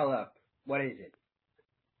 Wake us all up. What is it?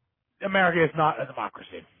 America is not a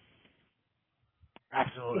democracy.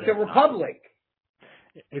 Absolutely, it's a republic.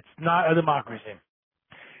 It's not a democracy.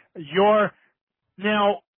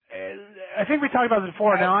 Now. I think we talked about this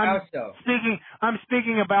before. Now I'm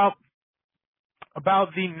speaking about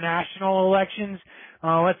the national elections.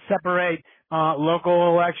 Let's separate local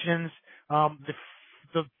elections.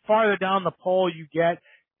 The farther down the poll you get,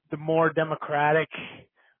 the more democratic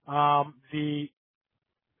the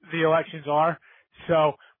elections are.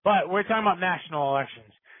 So, but we're talking about national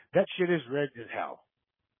elections. That shit is rigged as hell.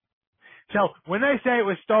 So when they say it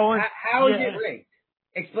was stolen, how is it rigged?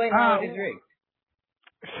 Explain how it is rigged.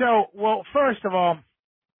 So, well, first of all,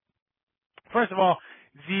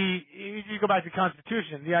 if you go back to the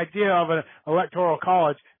Constitution, the idea of an electoral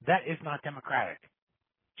college, that is not democratic.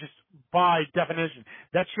 Just by definition,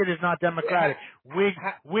 that shit is not democratic. We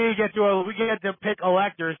get to pick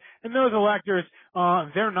electors, and those electors,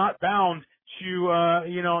 they're not bound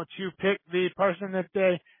to pick the person that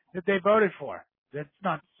they voted for. That's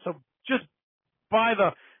not so. Just by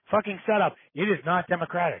the fucking setup, it is not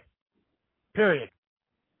democratic. Period.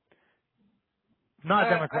 Not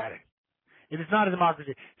democratic. It is not a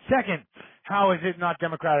democracy. Second, how is it not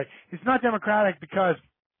democratic? It's not democratic because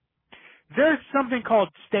there's something called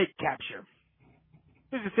state capture.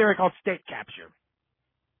 There's a theory called state capture.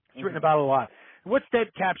 It's written about a lot. What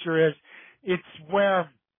state capture is, it's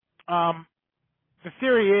where the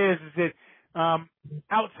theory is that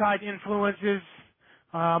outside influences,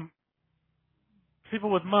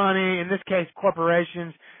 people with money, in this case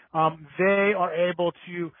corporations, they are able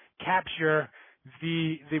to capture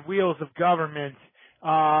the wheels of government,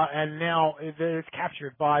 and now it's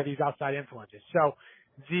captured by these outside influences. So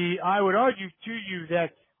I would argue to you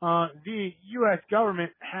that the U.S.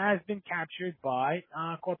 government has been captured by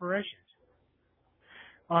corporations.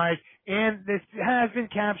 All right, and this has been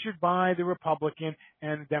captured by the Republican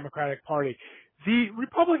and the Democratic Party. The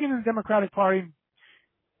Republican and Democratic Party,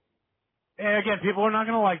 and again, people are not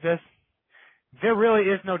going to like this. There really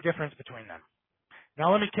is no difference between them.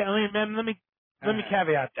 Now, let me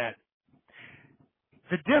caveat that.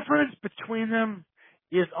 The difference between them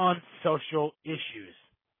is on social issues.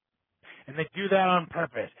 And they do that on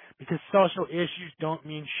purpose because social issues don't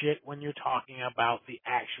mean shit when you're talking about the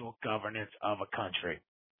actual governance of a country.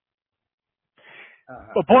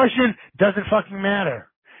 Abortion doesn't fucking matter.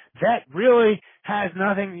 That really has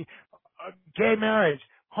nothing. Gay marriage,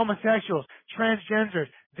 homosexuals, transgenders,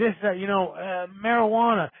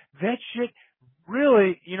 marijuana, that shit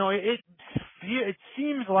really, it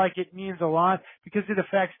seems like it means a lot because it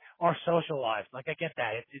affects our social lives. Like, I get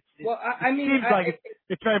that. It seems like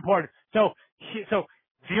it's very important. So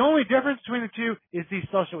The only difference between the two is these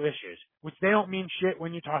social issues, which they don't mean shit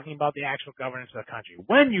when you're talking about the actual governance of the country.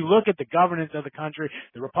 When you look at the governance of the country,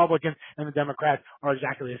 the Republicans and the Democrats are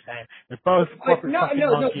exactly the same. They're both corporate fucking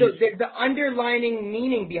monkeys. No. The underlining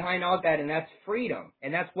meaning behind all that, and that's freedom,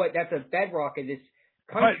 and that's a bedrock of this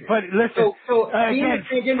country. But listen, so being again, a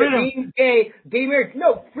transgender, being gay marriage,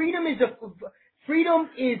 no, freedom is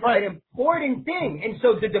an important thing, and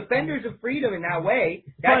so the defenders of freedom in that way,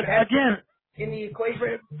 that's again in the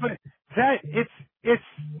equation. But that it's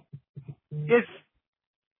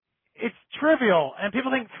trivial, and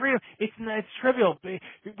people think freedom. It's trivial.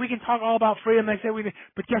 We can talk all about freedom. They say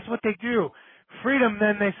but guess what they do? Freedom.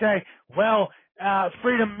 Then they say, well,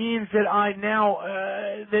 freedom means that I now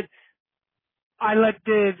that I let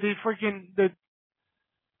the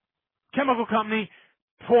chemical company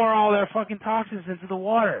pour all their fucking toxins into the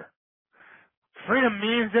water. Freedom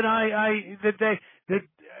means that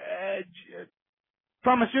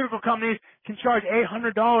pharmaceutical companies can charge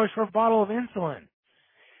 $800 for a bottle of insulin.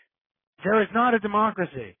 There is not a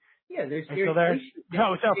democracy. Yeah,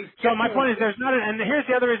 So my point is, there's not, and here's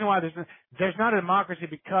the other reason why there's not a democracy,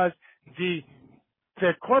 because the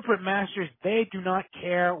corporate masters, they do not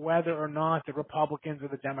care whether or not the Republicans or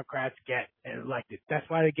the Democrats get elected. That's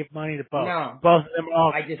why they give money to both. No, both of them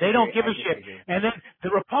are. They don't give a shit. And then the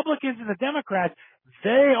Republicans and the Democrats,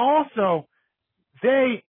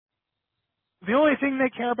 the only thing they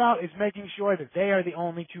care about is making sure that they are the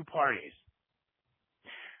only two parties.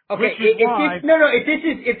 Okay,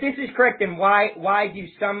 if this is correct, then why do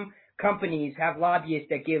some companies have lobbyists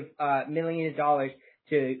that give millions of dollars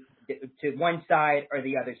to one side or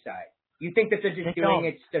the other side? You think that they're just doing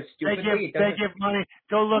it so stupidly? They give money.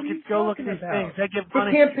 Go look at these things. They give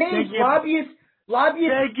money for campaigns.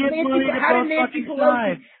 Lobbyists. They give money to both fucking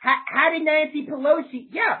sides. How did Nancy Pelosi?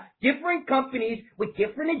 Yeah, different companies with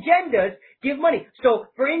different agendas give money. So,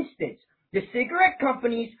 for instance, the cigarette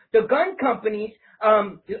companies, the gun companies,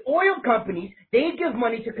 the oil companies, they give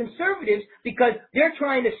money to conservatives because they're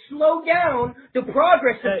trying to slow down the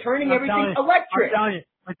progress of turning everything electric. I'm telling you.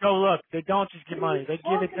 But go look, they don't just give money. They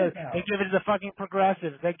give it to the fucking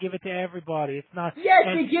progressives. They give it to everybody. It's not. Yes,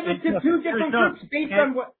 they give it to two different groups based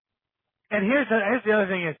on what. And here's the other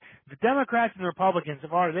thing is, the Democrats and the Republicans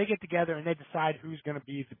they get together and they decide who's going to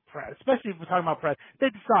be the president. Especially if we're talking about president, they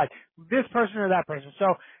decide this person or that person.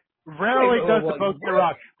 So rarely does the vote get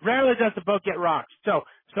rocked. Rarely does the vote get rocked. So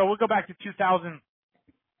we'll go back to the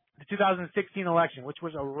 2016 election, which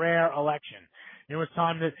was a rare election. It was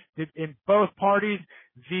time that in both parties,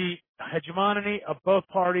 the hegemony of both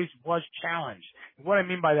parties was challenged. And what I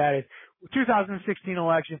mean by that is, 2016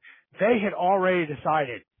 election, they had already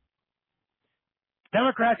decided.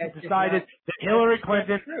 Democrats had decided that Hillary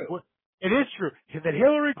Clinton, it is true, that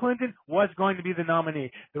Hillary Clinton was going to be the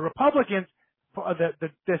nominee. The Republicans, the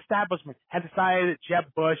establishment, had decided that Jeb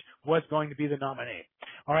Bush was going to be the nominee.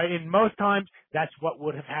 All right, and most times that's what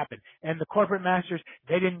would have happened. And the corporate masters,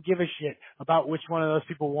 they didn't give a shit about which one of those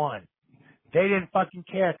people won. They didn't fucking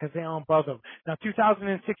care because they owned both of them. Now,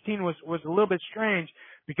 2016 was a little bit strange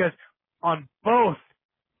because on both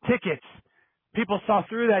tickets, people saw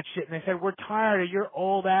through that shit and they said, we're tired of your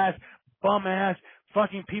old ass, bum ass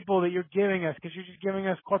fucking people that you're giving us because you're just giving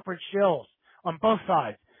us corporate shills on both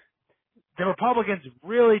sides. The Republicans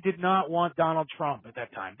really did not want Donald Trump at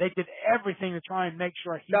that time. They did everything to try and make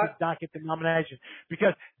sure he would not get the nomination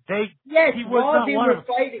because he was not one of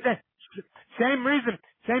them. Same reason,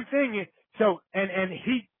 same thing. So, and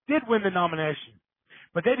he did win the nomination,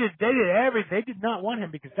 but they did not want him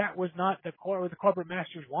because that was not what the corporate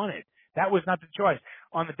masters wanted. That was not the choice.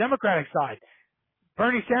 On the Democratic side,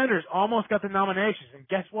 Bernie Sanders almost got the nominations, and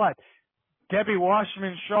guess what? Debbie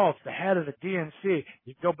Wasserman Schultz, the head of the DNC,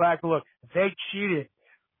 you go back and look, they cheated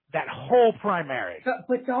that whole primary.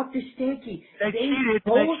 But Dr. Stanky, they cheated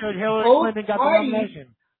to make sure Hillary Clinton got the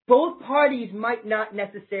nomination. Both parties might not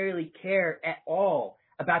necessarily care at all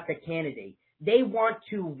about the candidate. They want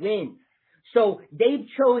to win. So they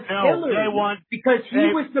chose Hillary because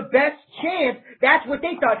he was the best chance. That's what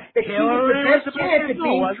they thought, that he was the best chance of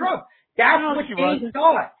being Trump. That's what they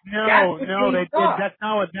thought. That's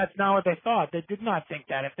not what they thought. They did not think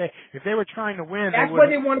that. If they were trying to win, that's why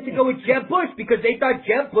they wanted to go with Jeb Bush, because they thought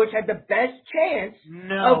Jeb Bush had the best chance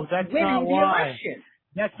of winning the election.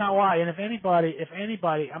 That's not why. And if they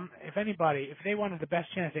wanted the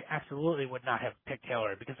best chance, they absolutely would not have picked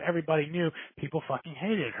Hillary because everybody knew people fucking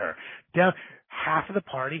hated her. Half of the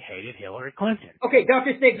party hated Hillary Clinton. Okay,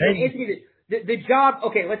 Dr. Stiggs, answer me this. The job,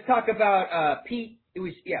 okay, let's talk about Pete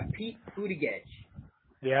Buttigieg.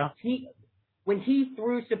 Yeah. When he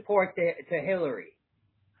threw support to Hillary,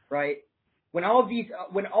 right? when all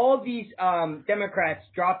of these Democrats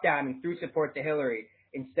dropped out and threw support to Hillary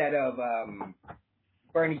instead of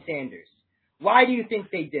Bernie Sanders, why do you think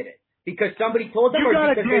they did it? Because somebody told them, or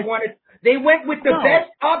because they went with the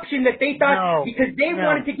best option that they thought, because they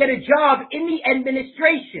wanted to get a job in the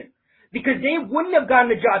administration. Because they wouldn't have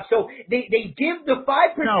gotten a job. So they give the 5%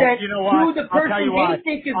 to the person they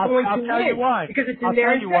think is going to win. Because it's in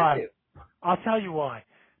their incentive. I'll tell you why.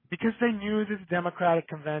 Because they knew that the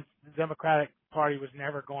Democratic Party was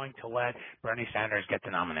never going to let Bernie Sanders get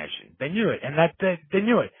the nomination. They knew it, and they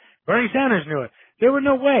knew it. Bernie Sanders knew it. There was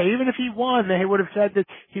no way, even if he won, they would have said that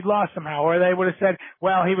he lost somehow, or they would have said,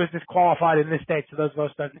 well, he was disqualified in this state, so those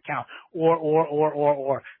votes doesn't count,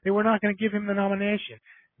 or. They were not going to give him the nomination.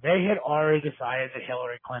 They had already decided that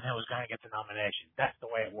Hillary Clinton was going to get the nomination. That's the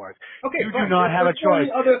way it works. Okay, you do not have a choice.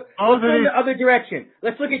 Let's go in the other direction.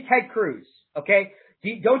 Let's look at Ted Cruz, okay?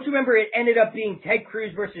 Don't you remember it ended up being Ted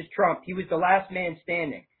Cruz versus Trump? He was the last man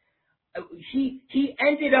standing. He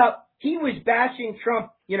was bashing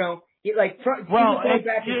Trump, he was going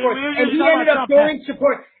back and forth. And he ended up throwing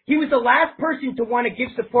support. He was the last person to want to give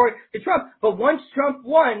support to Trump. But once Trump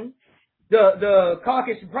won the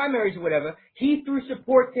caucus and primaries or whatever, he threw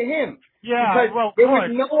support to him. Yeah, because there was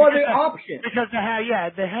no other option. Because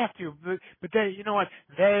they have to. But they, you know what?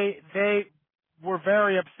 They were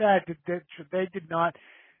very upset that they did not.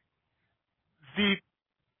 The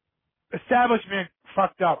establishment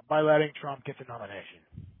fucked up by letting Trump get the nomination.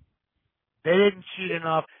 They didn't cheat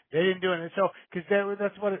enough. They didn't do it. So, because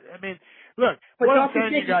that's what I mean. Look, but what I'm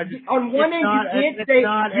saying, you guys, on one end, you can't say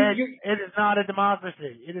it is not a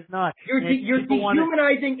democracy. It is not. You're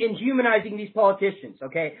dehumanizing these politicians.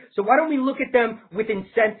 Okay, so why don't we look at them with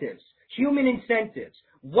incentives, human incentives?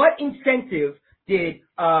 What incentive did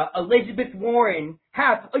Elizabeth Warren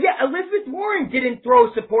have? Oh yeah, Elizabeth Warren didn't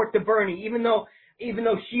throw support to Bernie, even though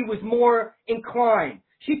she was more inclined.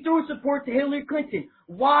 She threw support to Hillary Clinton.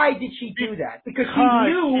 Why did she do that? Because she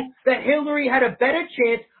knew that Hillary had a better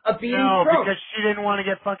chance of beating Trump. No, because she didn't want to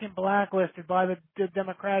get fucking blacklisted by the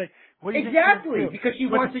Democratic. What do you exactly, think because she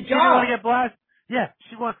wants a job. She didn't want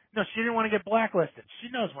to get she didn't want to get blacklisted.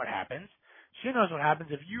 She knows what happens. She knows what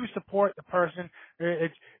happens if you support the person.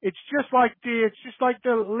 It's just like the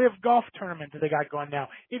Live Golf tournament that they got going now.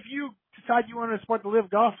 If you decide you want to support the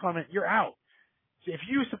Live Golf tournament, you're out. If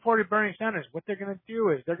you supported Bernie Sanders, what they're going to do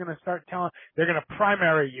is they're going to start they're going to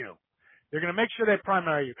primary you. They're going to make sure they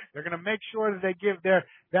primary you. They're going to make sure that they give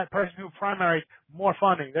that person who primaries more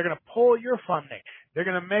funding. They're going to pull your funding. They're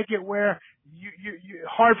going to make it where you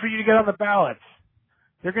hard for you to get on the ballots.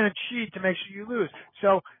 They're going to cheat to make sure you lose.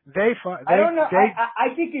 So I don't know.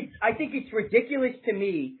 I think it's ridiculous to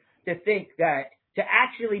me to think that, to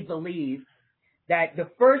actually believe that the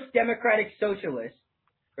first Democratic Socialist,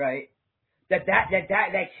 right,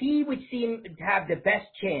 that he would seem to have the best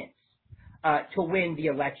chance to win the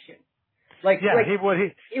election. He would.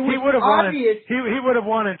 He would have won. He would have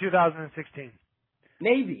won in 2016.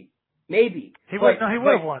 Maybe. He would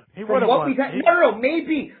have won. He would have won. No,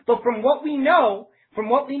 maybe. But from what we know,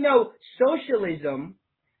 socialism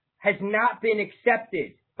has not been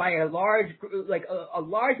accepted by a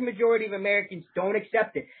large majority of Americans. Don't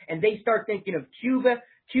accept it, and they start thinking of Cuba.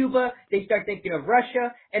 They start thinking of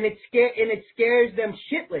Russia, and it scares them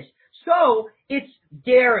shitless. So it's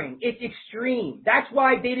daring, it's extreme. That's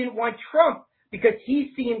why they didn't want Trump, because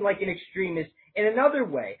he seemed like an extremist in another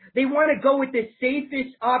way. They want to go with the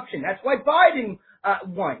safest option. That's why Biden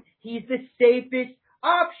won. He's the safest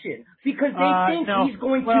option because they think he's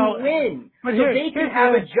going to win, so they can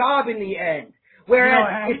have a job in the end.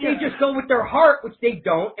 Whereas if they just go with their heart, which they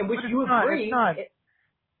don't, and which you agree.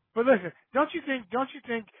 But listen, don't you think?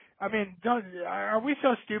 I mean, are we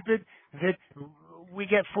so stupid that we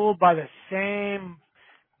get fooled by the same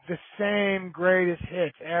greatest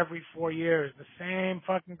hits every 4 years? The same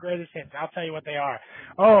fucking greatest hits. I'll tell you what they are.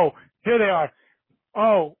 Oh, here they are.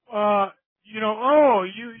 Oh,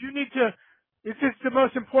 you need to. It's the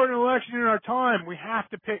most important election in our time. We have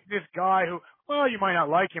to pick this guy who, well, you might not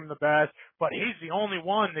like him the best, but he's the only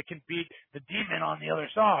one that can beat the demon on the other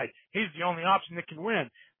side. He's the only option that can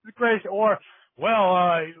win. The greatest, or,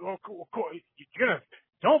 well,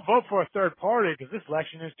 don't vote for a third party because this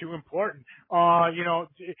election is too important. You're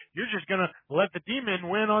just gonna let the demon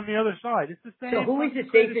win on the other side. It's the same. So who is the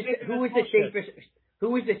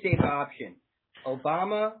safe option?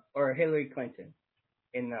 Obama or Hillary Clinton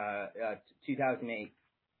in 2008?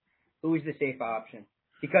 Who is the safe option?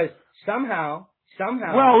 Because somehow.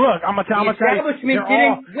 Well, look, I'm gonna tell you. The establishment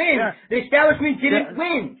didn't win. Yeah. The establishment didn't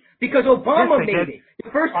win because Obama made it. The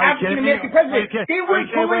first African American president. They were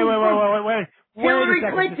wait. Hillary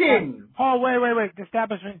Clinton. Oh, wait. The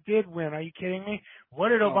establishment did win. Are you kidding me? What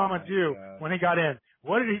did Obama do when he got in?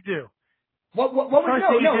 What did he do? What was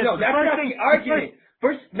no, that's not the argument.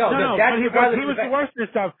 First, that's he was the worst in this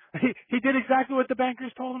stuff. He did exactly what the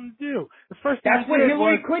bankers told him to do. The first thing that's what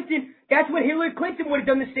Hillary Clinton would have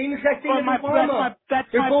done the same exact thing as Obama.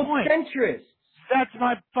 They're both centrists. That's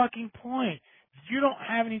my fucking point. You don't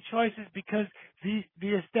have any choices because the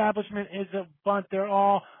establishment is a bunch. They're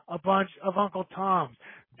all a bunch of Uncle Toms.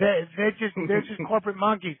 They're just corporate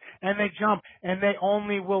monkeys, and they jump, and they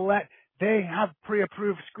only will let. They have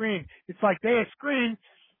pre-approved screen. It's like they screen.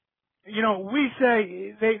 You know, we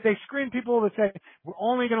say they screen people that say we're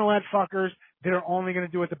only going to let fuckers that are only going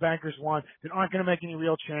to do what the bankers want, that aren't going to make any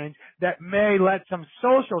real change, that may let some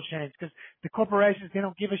social change, because the corporations, they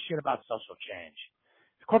don't give a shit about social change.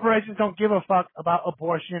 The corporations don't give a fuck about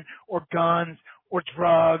abortion or guns or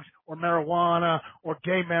drugs or marijuana or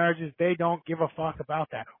gay marriages. They don't give a fuck about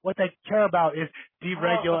that. What they care about is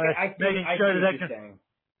deregulating, making sure that they can.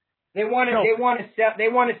 They want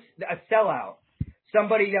a sellout.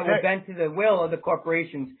 Somebody that will bend to the will of the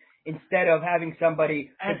corporations instead of having somebody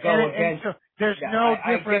to go against. So there's no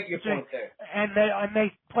difference. I get your point there. And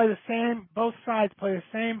they play the same. Both sides play the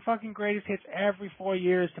same fucking greatest hits every 4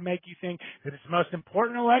 years to make you think that it's the most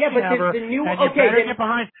important election ever. You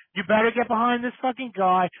better get behind this fucking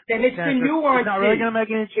guy. Then it's the nuances. It's not really going to make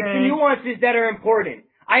any change. It's the nuances that are important.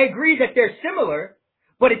 I agree that they're similar.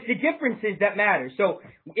 But it's the differences that matter. So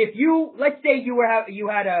if let's say you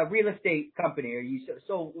had a real estate company or you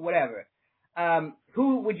so whatever,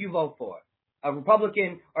 who would you vote for? A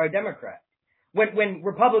Republican or a Democrat? When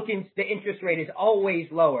Republicans, the interest rate is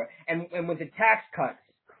always lower, and with the tax cuts,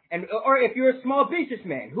 or if you're a small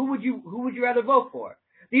businessman, who would you rather vote for?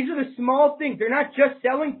 These are the small things. They're not just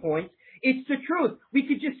selling points. It's the truth. We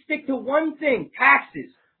could just stick to one thing: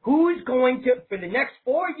 taxes. Who is going to, for the next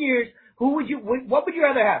 4 years? What would you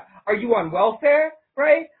rather have? Are you on welfare,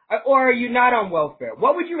 right? Or are you not on welfare?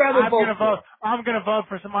 What would you rather vote for? I'm going to vote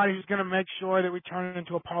for somebody who's going to make sure that we turn it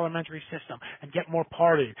into a parliamentary system and get more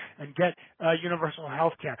parties and get universal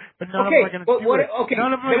health care. But none of them are going to do it. Okay,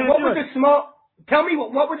 none of them then what would the small? Tell me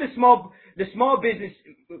what would the small business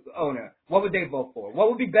owner? What would they vote for? What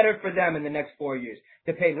would be better for them in the next 4 years?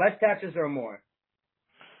 To pay less taxes or more?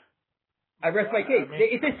 I rest my case.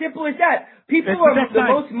 It's as simple as that. People are the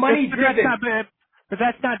most money driven. But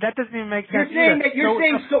that doesn't even make sense. You're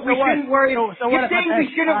saying we shouldn't worry. You're saying we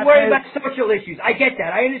shouldn't worry about social issues. I get that.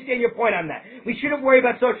 I understand your point on that. We shouldn't worry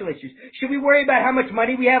about social issues. Should we worry about how much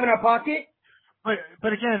money we have in our pocket? But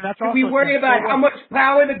again, that's also. Should we worry about how much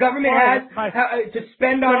power the government has to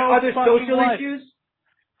spend on other social issues?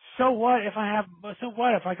 So what if I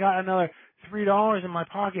got another $3 in my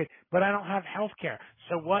pocket, but I don't have health care?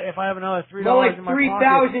 So what if I have another $3 in my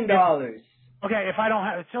pocket? $3,000. Okay, if I don't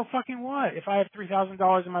have, so fucking what? If I have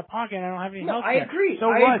 $3,000 in my pocket and I don't have any health care. I agree. So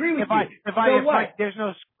I agree with you. If there's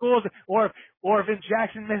no schools, or if in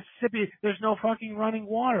Jackson, Mississippi, there's no fucking running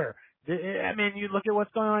water. I mean, you look at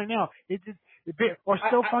what's going on right now.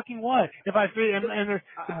 Fucking what? If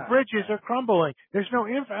the bridges are crumbling, there's no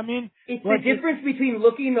info. I mean, it's the difference between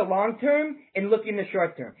looking in the long term and looking in the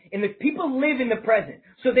short term. And the people live in the present,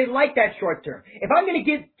 so they like that short term. If I'm going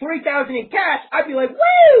to get $3,000 in cash, I'd be like,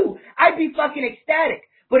 woo! I'd be fucking ecstatic.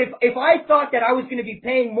 But if I thought that I was going to be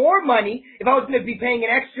paying more money, if I was going to be paying an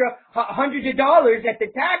extra hundreds of dollars at the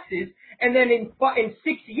taxes, and then in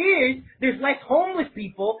 6 years there's less homeless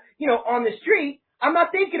people, on the street, I'm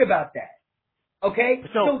not thinking about that. Okay,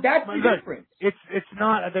 so that's the difference. It's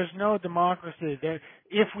not. There's no democracy there.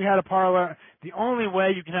 If we had a parliament, the only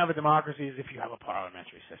way you can have a democracy is if you have a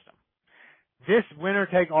parliamentary system. This winner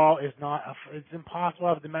take all is not. It's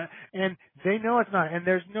impossible to have and they know it's not. And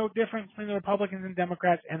there's no difference between the Republicans and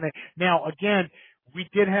Democrats. Now again, we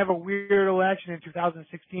did have a weird election in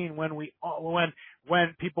 2016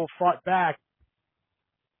 when people fought back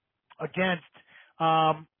against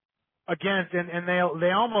and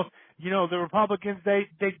they almost. The Republicans, they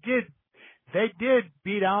did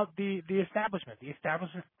beat out the establishment. The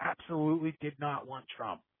establishment absolutely did not want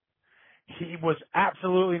Trump. He was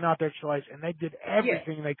absolutely not their choice, and they did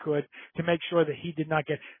everything they could to make sure that he did not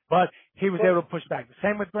get, but he was able to push back. The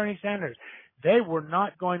same with Bernie Sanders. They were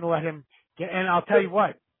not going to let him get, and I'll tell you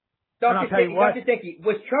what. Dr. Stanky,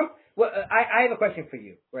 was Trump, I have a question for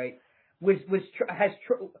you, right?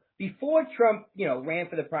 Before Trump, ran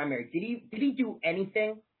for the primary, did he do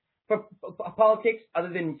anything for politics other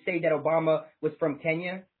than say that Obama was from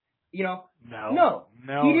Kenya? You know? No.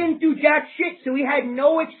 He didn't do jack shit, so he had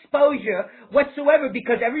no exposure whatsoever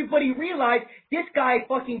because everybody realized this guy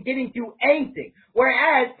fucking didn't do anything.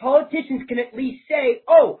 Whereas politicians can at least say,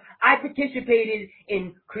 oh, I participated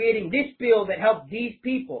in creating this bill that helped these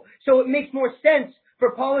people. So it makes more sense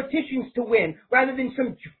for politicians to win rather than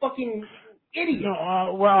some fucking idiot.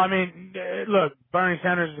 No, well, I mean, look, Bernie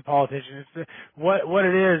Sanders is a politician. What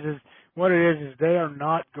it is they are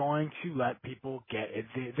not going to let people get it.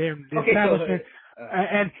 They're the establishment.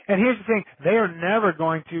 And here's the thing: they are never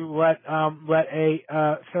going to let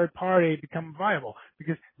a third party become viable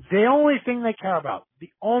because the only thing they care about,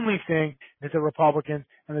 the only thing that the Republicans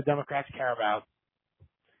and the Democrats care about,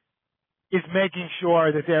 is making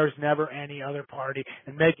sure that there's never any other party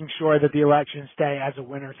and making sure that the elections stay as a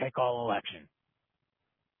winner-take-all election.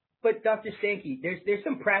 But Dr. Stanky, there's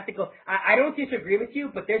some practical. I don't disagree with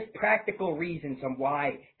you, but there's practical reasons on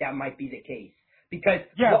why that might be the case. Because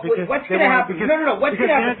what's going to happen? No. What's going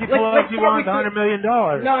to happen? Let's start with $100 million.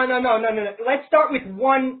 No. Let's start with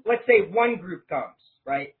one. Let's say one group comes,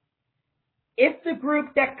 right? If the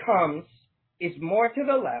group that comes is more to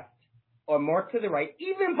the left or more to the right,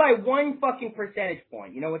 even by one fucking percentage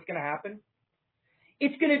point, you know what's going to happen?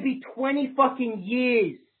 It's going to be 20 fucking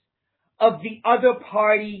years of the other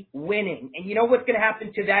party winning. And you know what's going to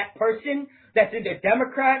happen to that person that's either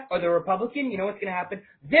Democrat or the Republican? You know what's going to happen?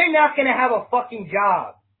 They're not going to have a fucking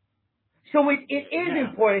job. So it is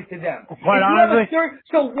important to them. Quite honestly.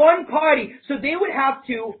 So one party, so they would have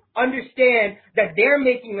to understand that they're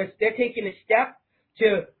taking a step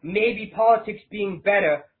to maybe politics being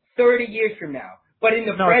better 30 years from now. But in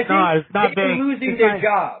the present, they're losing their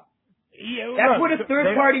job. Yeah, that's what a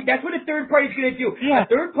third party is going to do. Yeah. A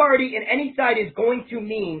third party in any side is going to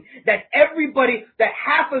mean that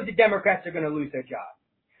half of the Democrats are going to lose their job.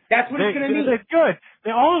 That's what it's going to mean. That's good.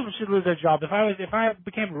 All of them should lose their job. If I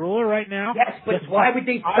became ruler right now. Yes, but why would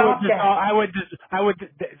they stop that?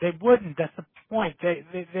 They wouldn't. That's the point.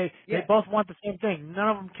 They both want the same thing. None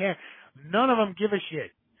of them care. None of them give a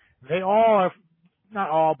shit. They all are, not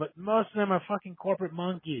all, but most of them are fucking corporate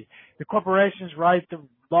monkeys. The corporations write the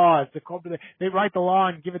laws. They write the law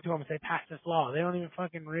and give it to them and say, pass this law. They don't even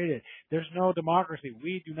fucking read it. There's no democracy.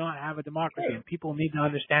 We do not have a democracy, and people need to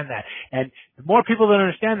understand that. And the more people that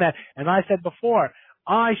understand that, and I said before,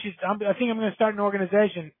 I think I'm going to start an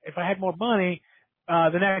organization. If I had more money,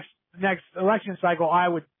 the next election cycle, I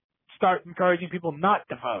would start encouraging people not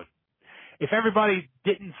to vote. If everybody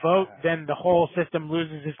didn't vote, then the whole system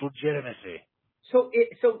loses its legitimacy. So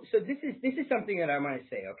this is something that I want to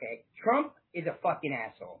say, okay? Trump is a fucking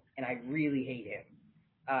asshole, and I really hate him.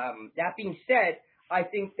 That being said, I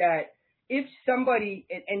think that if somebody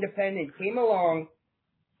independent came along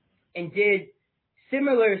and did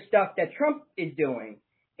similar stuff that Trump is doing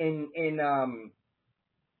in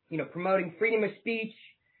promoting freedom of speech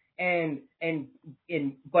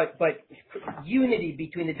but unity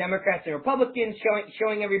between the Democrats and Republicans,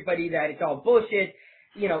 showing everybody that it's all bullshit,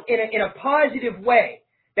 in a positive way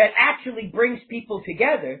that actually brings people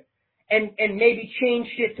together and maybe change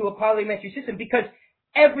shit to a parliamentary system because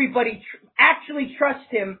everybody actually trusts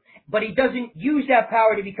him, but he doesn't use that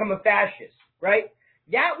power to become a fascist, right?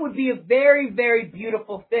 That would be a very, very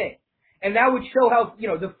beautiful thing. And that would show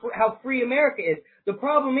how free America is. The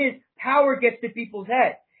problem is power gets to people's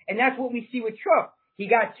head. And that's what we see with Trump. He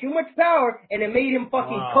got too much power, and it made him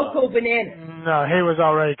fucking Coco Banana. No, he was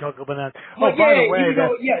already Coco Banana. By the way,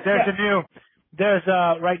 there's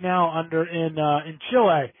right now in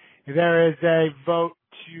Chile, there is a vote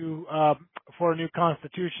for a new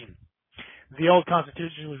constitution. The old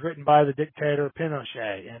constitution was written by the dictator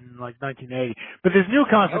Pinochet in 1980. But this new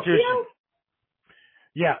constitution,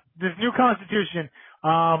 this new constitution,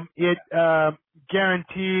 it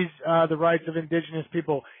guarantees the rights of indigenous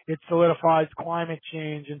people. It solidifies climate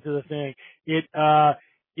change into the thing.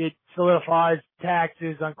 It solidifies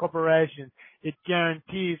taxes on corporations. It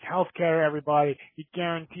guarantees health care to everybody. It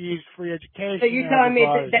guarantees free education. So you're telling me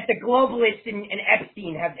that the globalists and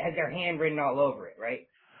Epstein has their hand written all over it, right?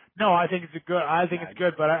 No, I think it's good. It's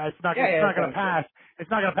good, but it's not going to pass.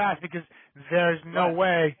 It's not going to pass because there's no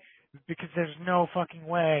way. Because there's no fucking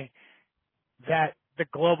way that the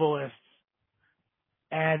globalists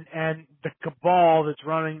and the cabal that's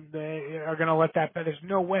running they are going to let that. There's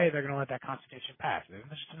no way they're going to let that Constitution pass. There's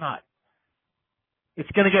just not. It's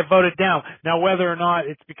going to get voted down. Now, whether or not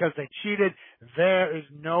it's because they cheated, there is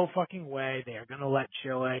no fucking way they are going to let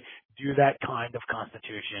Chile do that kind of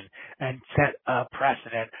constitution and set a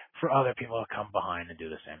precedent for other people to come behind and do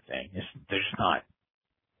the same thing. They're just not.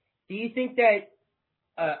 Do you think that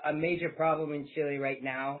a major problem in Chile right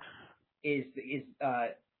now is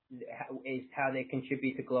is how they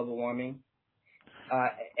contribute to global warming.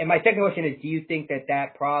 And my second question is, do you think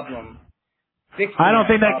that problem, I don't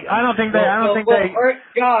think they hurt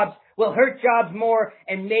jobs? Will hurt jobs more,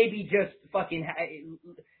 and maybe just fucking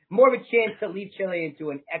more of a chance to lead Chile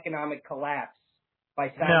into an economic collapse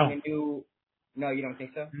by signing a new. No, you don't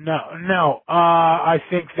think so? No. I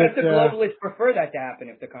think that the globalists prefer that to happen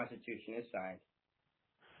if the Constitution is signed,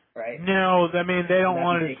 right? No, I mean they don't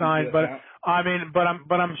want it signed, but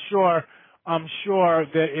I'm sure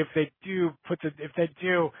that if they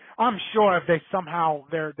somehow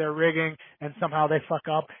they're rigging and somehow they fuck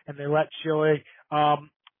up and they let Chile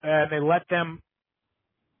and they let them.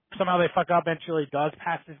 Somehow they fuck up and Chile does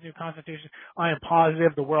pass this new constitution. I am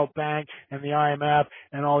positive the World Bank and the IMF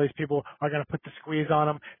and all these people are going to put the squeeze on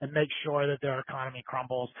them and make sure that their economy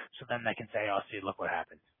crumbles, so then they can say, "Oh, see, look what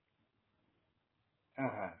happened."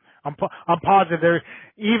 I'm positive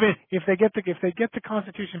even if they get the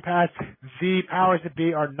constitution passed, the powers that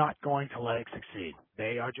be are not going to let it succeed.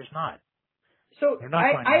 They are just not. So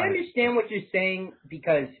I understand what you're saying,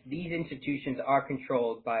 because these institutions are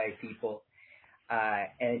controlled by people.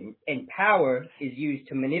 And power is used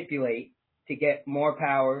to manipulate to get more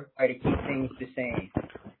power or to keep things the same.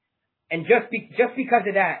 And just because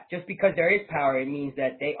of that, just because there is power, it means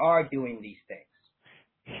that they are doing these things.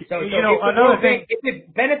 So if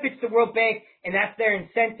it benefits the World Bank and that's their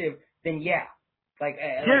incentive, then yeah,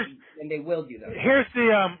 and they will do that. Here's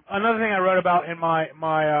the another thing I wrote about in my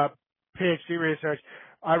PhD research.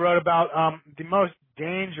 I wrote about the most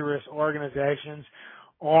dangerous organizations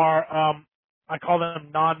are I call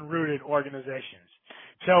them non-rooted organizations.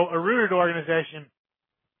 So a rooted organization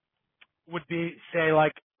would be, say,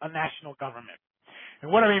 like a national government.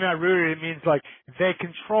 And what I mean by rooted, it means like they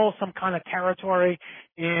control some kind of territory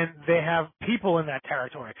and they have people in that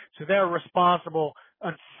territory. So they're responsible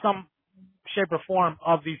in some shape or form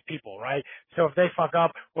of these people, right? So if they fuck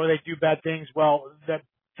up or they do bad things, well, the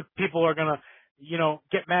people are going to,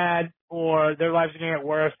 get mad, or their lives are going to get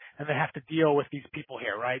worse, and they have to deal with these people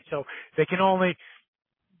here, right? So they can't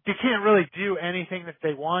really do anything that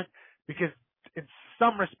they want, because in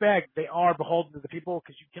some respect they are beholden to the people,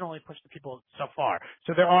 because you can only push the people so far.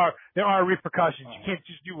 So there are repercussions. You can't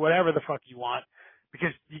just do whatever the fuck you want,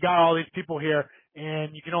 because you got all these people here,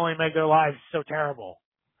 and you can only make their lives so terrible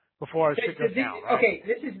before shit goes down, right? Okay,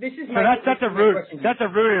 this is that's a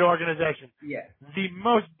rooted organization. Yeah. The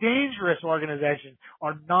most dangerous organizations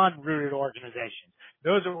are non-rooted organizations.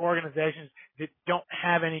 Those are organizations that don't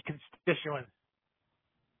have any constituents.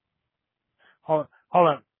 Hold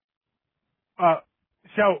on.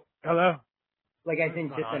 Hello? Like I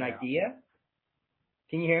think just an idea?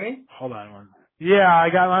 Can you hear me? Hold on one. Yeah,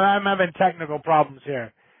 I'm having technical problems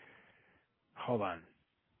here. Hold on.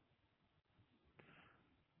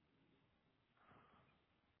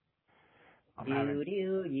 I'm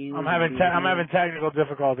having technical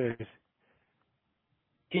difficulties.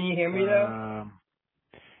 Can you hear me though?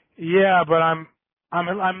 Yeah, but I'm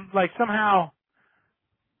like somehow.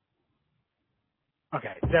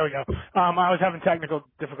 Okay, there we go. I was having technical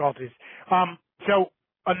difficulties. So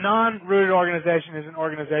a non-rooted organization is an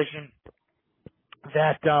organization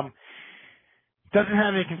that doesn't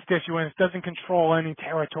have any constituents, doesn't control any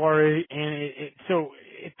territory, and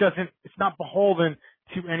it's not beholden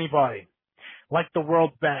to anybody. Like the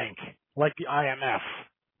World Bank, like the IMF.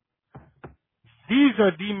 These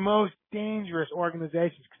are the most dangerous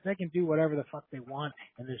organizations, because they can do whatever the fuck they want,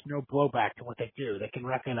 and there's no blowback to what they do. They can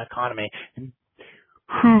wreck an economy, and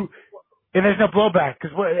there's no blowback,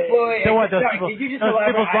 because Did you just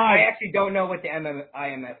elaborate? I actually don't know what the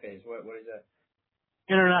IMF is. What is that?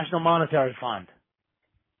 International Monetary Fund.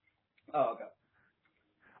 Oh, okay.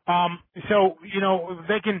 So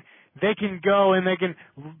they can go and they can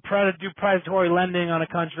do predatory lending on a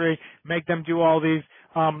country, make them do all these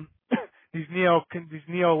these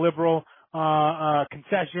neoliberal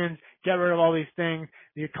concessions, get rid of all these things.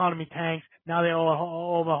 The economy tanks. Now they owe a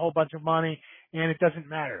whole bunch of money, and it doesn't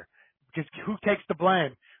matter, because who takes the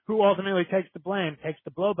blame? Who ultimately takes the blame? Takes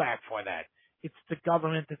the blowback for that? It's the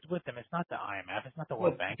government that's with them. It's not the IMF. It's not the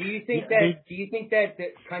World Bank. Do you think that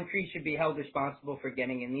the country should be held responsible for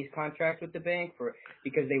getting in these contracts with the bank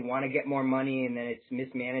because they want to get more money, and then it's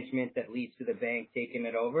mismanagement that leads to the bank taking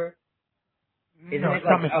it over? Isn't it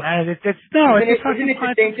the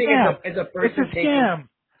same thing as a person taking?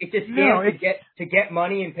 It's a scam to get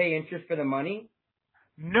money and pay interest for the money.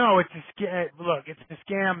 No, it's a scam. Look, it's a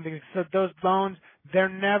scam because those loans, they're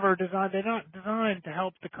not designed to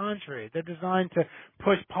help the country. They're designed to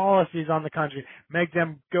push policies on the country, make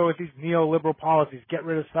them go with these neoliberal policies, get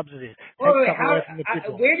rid of subsidies, take stuff away from the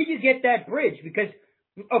people. Where do you get that bridge? Because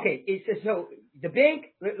Okay, so the bank,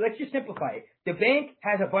 let's just simplify it. The bank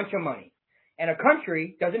has a bunch of money, and a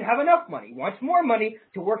country doesn't have enough money, wants more money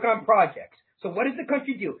to work on projects. So what does the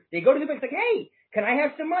country do? They go to the bank, like, hey, can I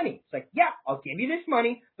have some money? It's like, yeah, I'll give you this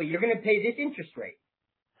money, but you're going to pay this interest rate.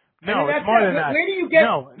 No, it's more than that. Where do you get?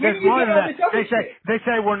 No, Where there's do you more get than all that. this other shit? They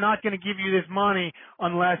say we're not going to give you this money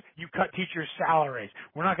unless you cut teachers' salaries.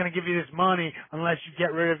 We're not going to give you this money unless you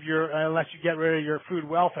get rid of your food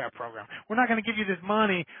welfare program. We're not going to give you this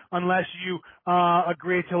money unless you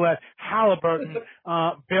agree to let Halliburton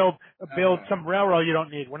build some railroad you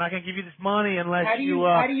don't need. We're not going to give you this money unless how do you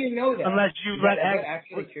know that? unless you Is let that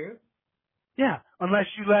actually true? Yeah, unless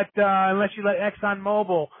you let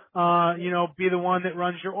ExxonMobil, be the one that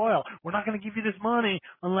runs your oil. We're not going to give you this money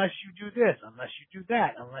unless you do this, unless you do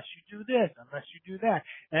that, unless you do this, unless you do that.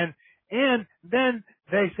 And then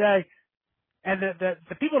they say, and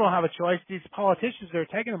the people don't have a choice. These politicians that are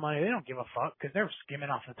taking the money, they don't give a fuck because they're skimming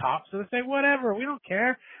off the top. So they say, whatever, we don't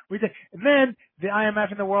care. And then the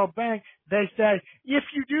IMF and the World Bank, they say, if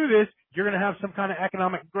you do this, you're going to have some kind of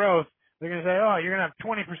economic growth. They're going to say, oh, you're going to have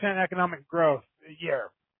 20% economic growth a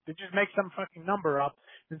year. They just make some fucking number up.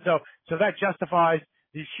 And so that justifies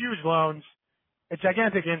these huge loans, a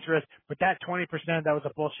gigantic interest, but that 20%, that was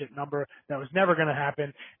a bullshit number. That was never going to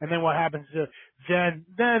happen. And then what happens is then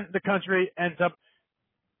the country ends up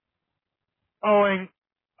owing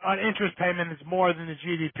an interest payment that's more than the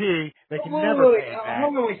GDP. They can never pay it back.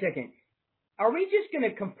 Hold on a second. Are we just going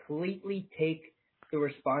to completely take the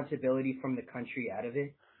responsibility from the country out of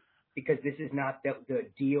it? Because this is not the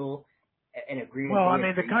deal and agreement. Well, I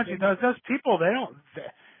mean, the country, those people,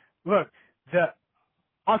 look,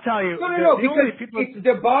 I'll tell you. No, because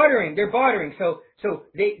they're bartering. They're bartering. So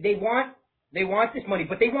they want this money,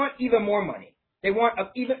 but they want even more money. They want a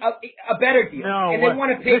better deal. No, and they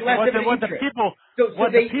want to pay less of an interest.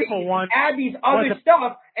 The people want add these other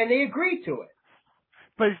stuff, and they agree to it.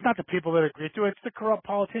 But it's not the people that agree to it. It's the corrupt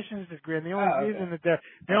politicians that agree. And the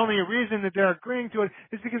only reason that they're agreeing to it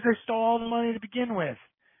is because they stole all the money to begin with.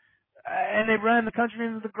 And they ran the country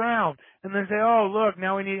into the ground. And they say, oh, look,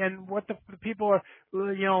 now we need, and what the people are,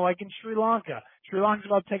 like in Sri Lanka. Sri Lanka's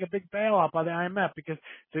about to take a big bailout by the IMF because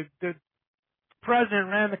the president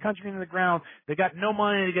ran the country into the ground. They got no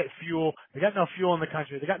money to get fuel. They got no fuel in the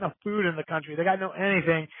country. They got no food in the country. They got no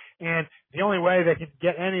anything. And the only way they can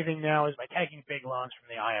get anything now is by taking big loans from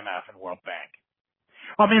the IMF and World Bank.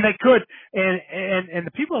 I mean, they could, and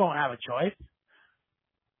the people don't have a choice.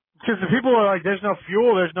 Because the people are like, there's no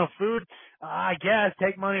fuel, there's no food. I guess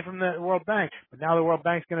take money from the World Bank. But now the World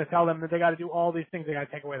Bank's going to tell them that they got to do all these things. They got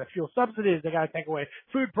to take away the fuel subsidies. They got to take away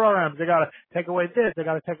food programs. They got to take away this. They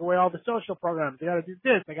got to take away all the social programs. They got to do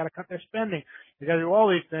this. They got to cut their spending. They got to do all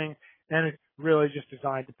these things. And it's really just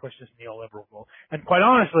designed to push this neoliberal goal. And quite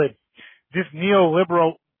honestly, this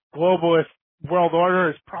neoliberal globalist world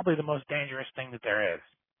order is probably the most dangerous thing that there is.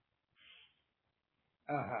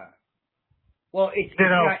 Well, it's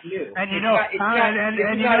not you. And you know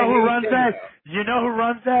who runs that? You know who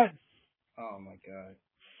runs that? Oh my God.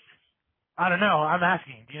 I don't know. I'm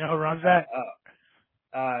asking. Do you know who runs that?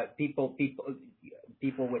 People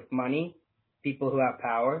with money, people who have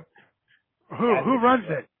power. Who runs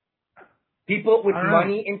it? People with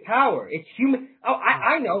money and power. It's human. Oh,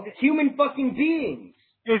 I know. It's human fucking beings.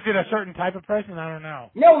 Is it a certain type of person? I don't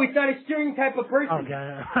know. No, it's not a certain type of person.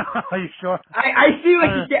 Okay. Are you sure? I see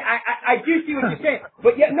what you're saying. I do see what you're saying.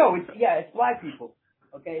 But it's black people.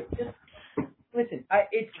 Okay? Just listen.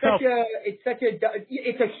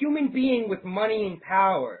 It's a human being with money and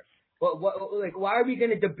power. Why are we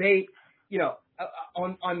going to debate,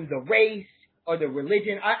 on the race or the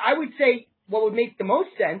religion? I would say what would make the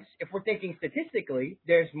most sense, if we're thinking statistically,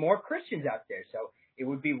 there's more Christians out there, so it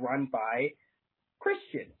would be run by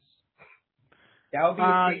Christians. That would be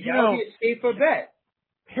a safer bet.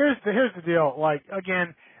 Here's the deal. Like,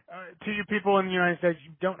 again, to you people in the United States,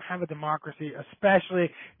 you don't have a democracy,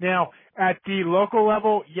 especially now at the local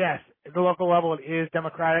level. Yes, at the local level it is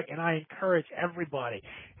democratic, and I encourage everybody.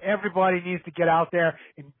 Everybody needs to get out there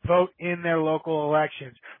and vote in their local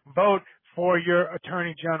elections. Vote for your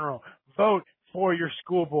attorney general. Vote for your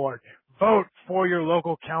school board. Vote for your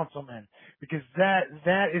local councilman, because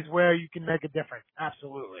that is where you can make a difference.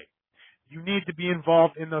 Absolutely. You need to be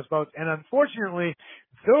involved in those votes. And unfortunately,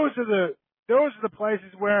 those are the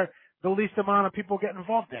places where the least amount of people get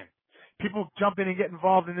involved in. People jump in and get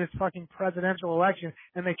involved in this fucking presidential election,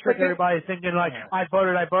 and they trick everybody thinking like, I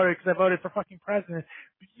voted because I voted for fucking president.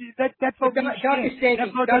 That vote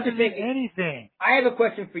doesn't mean anything. I have a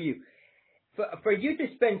question for you. For you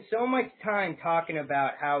to spend so much time talking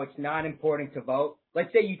about how it's not important to vote,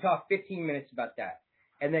 let's say you talk 15 minutes about that,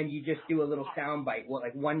 and then you just do a little soundbite,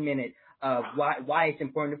 like 1 minute of why it's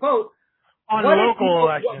important to vote. On local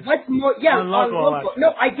elections. What's more? Yeah, on local elections.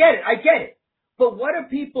 No, I get it. But what are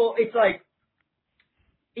people? It's like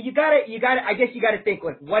you gotta. I guess you gotta think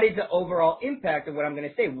like, what is the overall impact of what I'm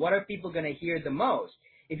gonna say? What are people gonna hear the most?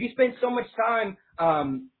 If you spend so much time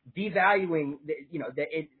devaluing,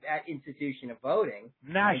 that institution of voting,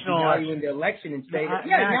 devaluing the election and say that,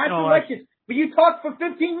 national elections. But you talked for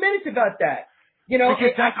 15 minutes about that.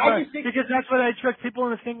 Because that's why they trick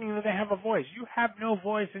people into thinking that they have a voice. You have no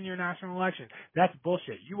voice in your national election. That's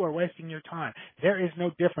bullshit. You are wasting your time. There is no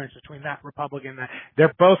difference between that Republican and that.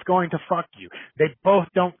 They're both going to fuck you. They both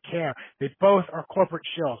don't care. They both are corporate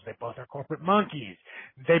shills. They both are corporate monkeys.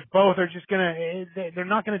 They both are just gonna. They're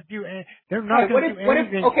not gonna do. They're not going to do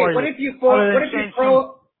anything for you.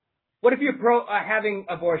 What if you're pro having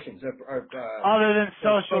abortions or other than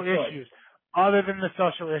social issues? Other than the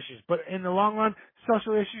social issues. But in the long run,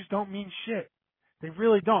 social issues don't mean shit. They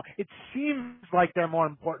really don't. It seems like they're more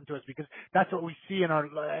important to us because that's what we see in our,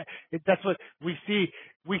 that's what we see.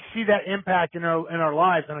 We see that impact in our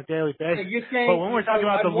lives on a daily basis. So you're saying, but when we're talking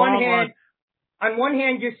about the long run. On one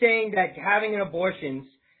hand, you're saying that having abortions,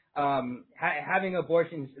 the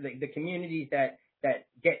communities that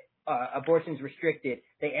get abortions restricted,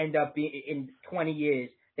 they end up being, in 20 years,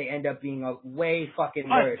 they end up being way fucking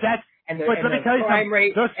worse. And the crime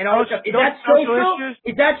rate and all that stuff. Is that social?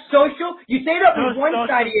 Is that social? You say that with one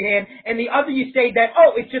side of your hand, and the other you say that,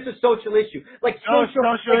 it's just a social issue. Like social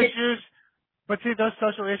issues. But see, those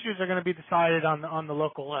social issues are going to be decided on the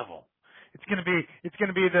local level. It's going to be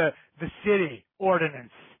the city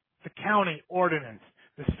ordinance, the county ordinance,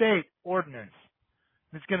 the state ordinance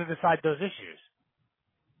that's going to decide those issues.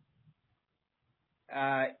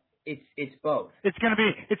 It's both. It's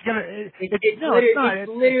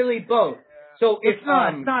literally both. So it's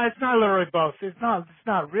not literally both. It's not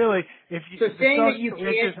really. So saying that you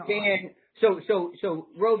can't ban, so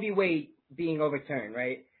Roe v. Wade being overturned,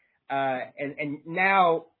 right? And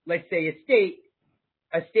now let's say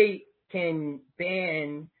a state can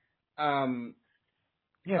ban abortion.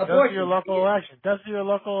 Those are your local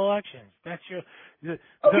elections. That's your. Then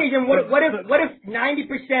what if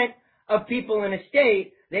 90% of people in a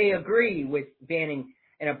state, they agree with banning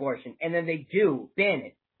an abortion, and then they do ban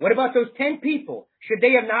it? What about those 10 people? Should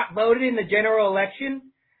they have not voted in the general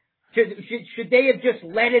election? Should they have just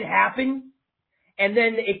let it happen? And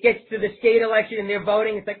then it gets to the state election and they're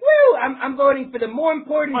voting. It's like, woo, I'm voting for the more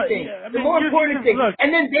important thing. Look,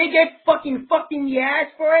 and then they get fucking the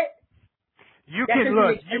ass for it? You can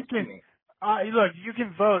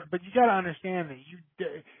vote, but you got to understand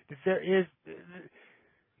that there is.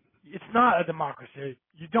 It's not a democracy.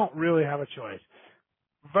 You don't really have a choice.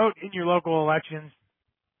 Vote in your local elections,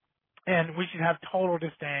 and we should have total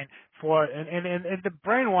disdain for it. And the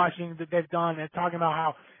brainwashing that they've done and talking about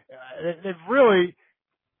how they've really,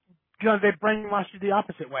 they've brainwashed it the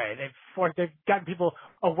opposite way. They've gotten people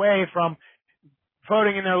away from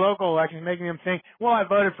voting in their local elections, making them think, well, I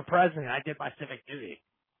voted for president. I did my civic duty.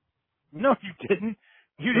 No, you didn't.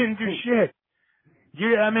 You didn't do shit. You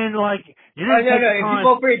didn't. No. If you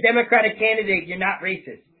vote for a Democratic candidate, you're not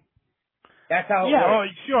racist. That's how it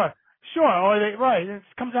works. Sure. Or it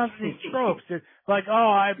comes down to these tropes. It's like,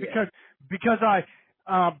 because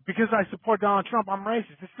I support Donald Trump, I'm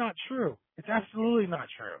racist. It's not true. It's absolutely not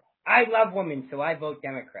true. I love women, so I vote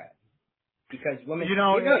Democrat. Because women,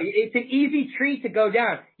 it's an easy tree to go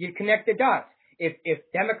down. You connect the dots. If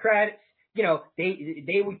Democrats,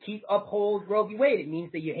 they would uphold Roe v. Wade, it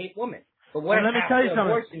means that you hate women. But what let me tell you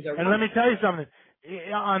something.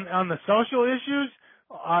 On the social issues,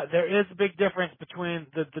 there is a big difference between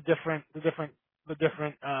the different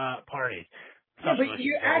parties. Yeah, but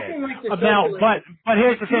you're acting like the social issues. But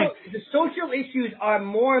here's the thing: the social issues are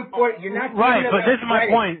more important. You're not right. But this is my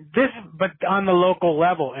point. But on the local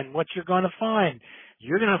level, and what you're going to find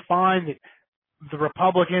that the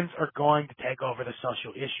Republicans are going to take over the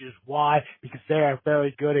social issues. Why? Because they are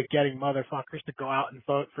very good at getting motherfuckers to go out and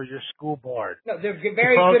vote for your school board. No, they're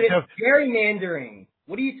very good at gerrymandering.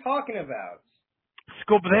 What are you talking about?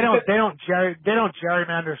 They don't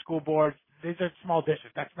gerrymander school boards. These are small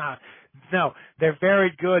districts. They're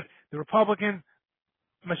very good. The Republican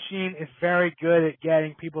machine is very good at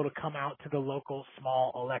getting people to come out to the local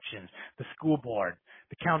small elections, the school board,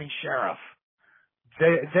 the county sheriff.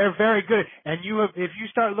 They're very good. And if you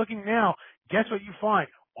start looking now, guess what you find?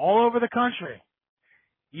 All over the country,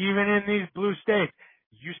 even in these blue states,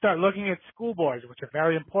 you start looking at school boards, which are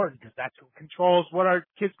very important because that's who controls what our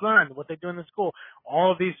kids learn, what they do in the school.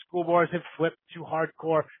 All of these school boards have flipped to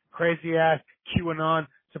hardcore, crazy-ass QAnon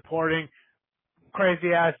supporting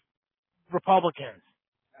crazy-ass Republicans.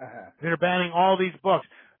 They're banning all these books,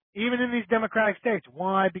 even in these Democratic states.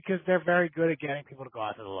 Why? Because they're very good at getting people to go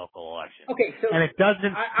out to the local election. Okay, so And it doesn't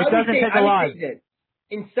take a I would lot. say this.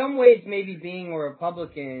 In some ways, maybe being a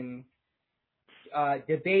Republican,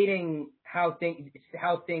 debating how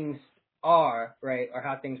things are, right, or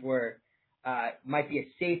how things were, might be a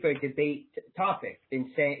safer debate topic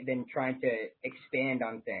than trying to expand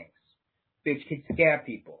on things, which could scare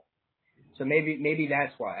people. So maybe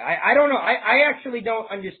that's why. I don't know. I actually don't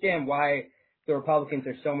understand why the Republicans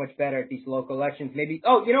are so much better at these local elections. Maybe,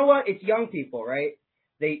 oh, you know what? It's young people, right?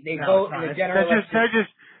 They vote in the general election.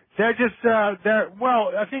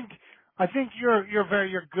 Well, I think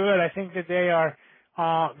you're good. I think that they are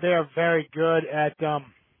very good at, cause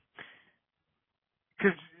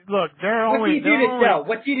look, What's easier to sell?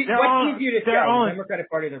 What's easier to sell? The Democratic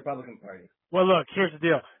Party or the Republican Party? Well, look, here's the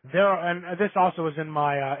deal. And this also was in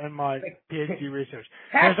my PhD research.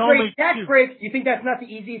 Tax breaks. You think that's not the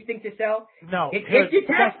easiest thing to sell? No. Get your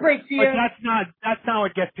tax breaks here. But that's not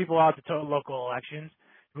what gets people out to local elections.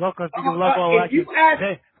 Local elections. If you ask,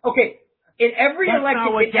 okay, in every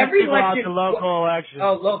election, to local elections.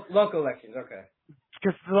 Oh, local elections. Okay.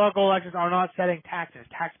 Because the local elections are not setting taxes.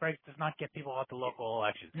 Tax breaks does not get people out to local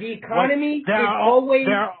elections. The economy is always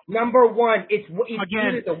number one. It's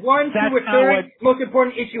either the 1, 2, or 3rd most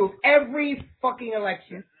important issue of every fucking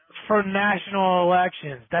election. For national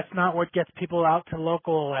elections, that's not what gets people out to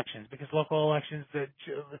local elections. Because local elections, the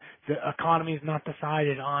economy is not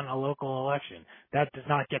decided on a local election. That does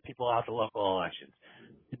not get people out to local elections.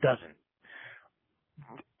 It doesn't.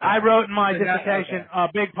 I wrote in my dissertation, a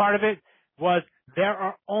big part of it was there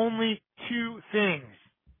are only two things.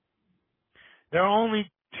 There are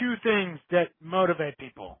only two things that motivate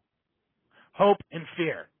people. Hope and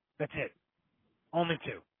fear. That's it. Only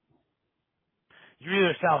two. You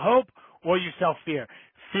either sell hope or you sell fear.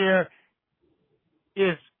 Fear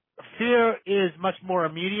is much more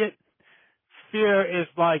immediate. Fear is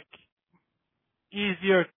like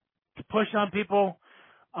easier to push on people.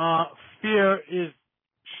 Fear is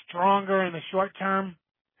stronger in the short term.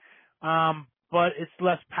 But it's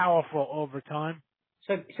less powerful over time.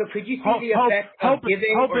 So could you see the effect of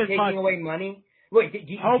giving or taking away money? Wait, do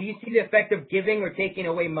you see the effect of giving or taking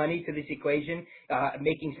away money to this equation,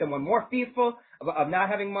 making someone more fearful of not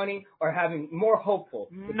having money or having more hopeful?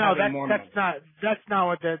 No, that's not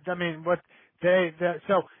what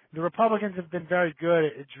so the Republicans have been very good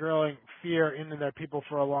at drilling fear into their people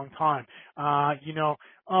for a long time.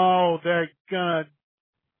 They're gonna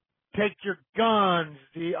take your guns.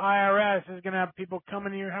 The IRS is going to have people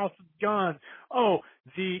coming to your house with guns. Oh,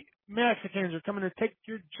 the Mexicans are coming to take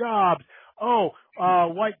your jobs. Oh,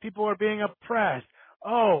 white people are being oppressed.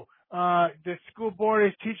 Oh, the school board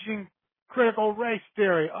is teaching critical race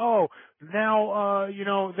theory. Oh, now,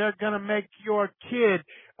 they're going to make your kid,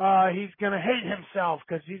 he's going to hate himself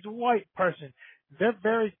because he's a white person. They're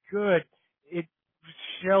very good at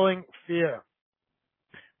shilling fear.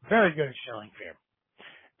 Very good at shilling fear.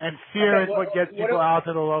 And fear is what gets people out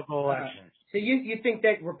to the local elections. So you think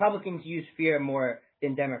that Republicans use fear more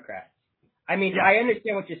than Democrats? I mean, I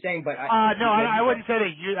understand what you're saying, but I wouldn't say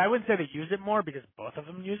they use it more because both of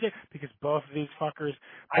them use it because both of these fuckers,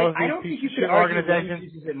 I don't think you could argue one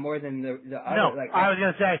uses it more than the other. No, I was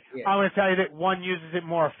going to say, I'm going to tell you that one uses it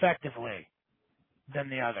more effectively than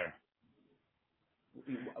the other.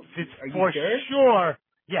 Are you sure?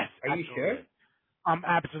 Yes. Are you sure? I'm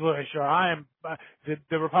absolutely sure. I am.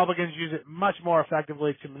 The Republicans use it much more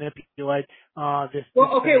effectively to manipulate this.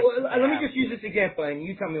 Well, okay. Let me just use this example, and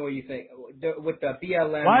you tell me what you think. With the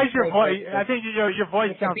BLM. Why is your voice? I think your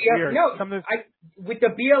voice sounds weird. No, with the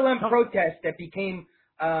BLM protest that became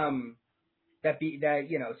some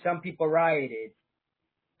people rioted.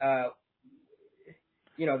 The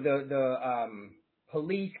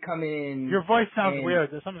police come in. Your voice sounds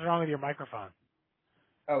weird. There's something wrong with your microphone.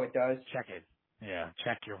 Oh, it does? Check it. Yeah,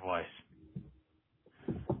 check your voice.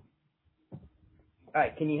 All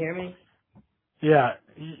right, can you hear me? Yeah.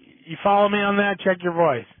 You follow me on that? Check your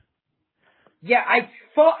voice. Yeah, I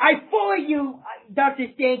follow you, Dr.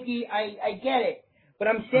 Stanky. I get it. But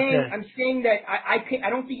I'm saying that I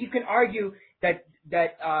don't think you can argue that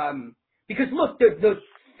because look, the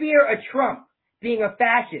fear of Trump being a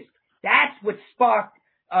fascist, that's what sparked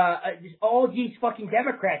all these fucking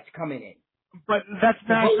Democrats coming in. But that's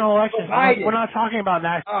national elections. We're not talking about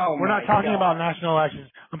national. We're not talking about national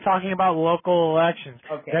elections. I'm talking about local elections.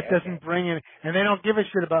 Okay, that doesn't bring in, and they don't give a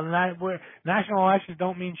shit about that. National elections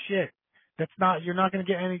don't mean shit. That's not. You're not going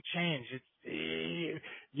to get any change. It's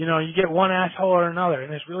you get one asshole or another,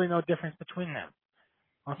 and there's really no difference between them.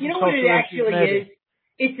 You know what it actually is?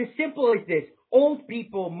 It's as simple as this.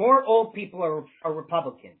 more old people are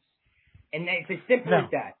Republicans. And it's as simple as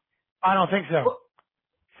that. I don't think so.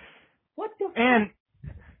 What the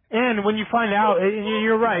And when you find out,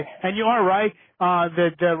 you're right, and you are right,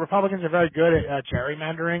 that the Republicans are very good at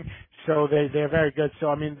gerrymandering, so they're very good. So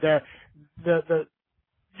I mean,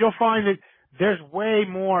 you'll find that there's way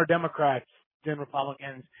more Democrats than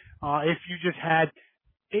Republicans. If you just had,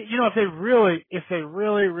 if they really,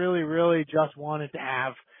 really just wanted to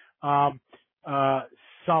have,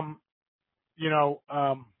 some,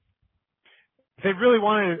 if they really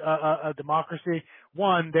wanted a democracy,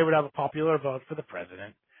 one, they would have a popular vote for the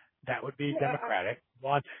president. That would be Democratic.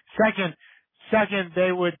 One. Second,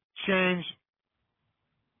 they would change.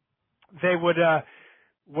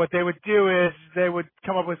 What they would do is they would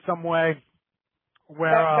come up with some way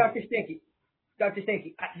where. Dr.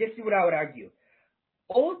 Stanky, this is what I would argue.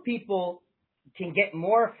 Old people can get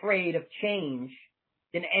more afraid of change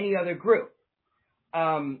than any other group.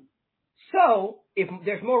 So if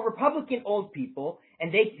there's more Republican old people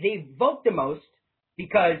and they vote the most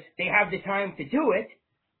because they have the time to do it,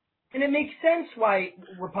 and it makes sense why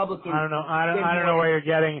Republicans. I don't know. I don't know where you're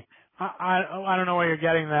getting. I don't know where you're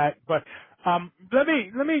getting that. But let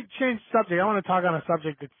me change subject. I want to talk on a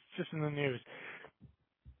subject that's just in the news.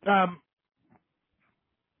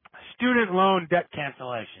 Student loan debt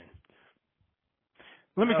cancellation.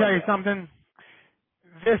 Let me tell you something.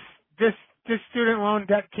 This student loan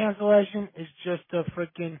debt cancellation is just a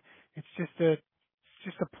freaking. It's just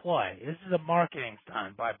a ploy. This is a marketing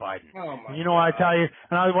stunt by Biden. Oh my and you know what I tell you?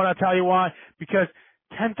 And I want to tell you why. Because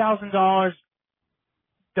 $10,000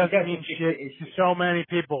 doesn't mean shit to so many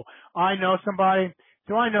people. I know somebody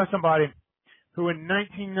who in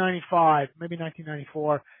 1995, maybe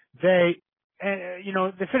 1994, they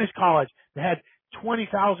finished college. They had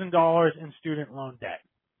 $20,000 in student loan debt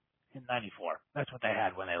in 94. That's what they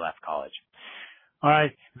had when they left college. All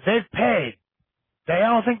right. They've paid. I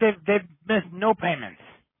don't think they've missed no payments.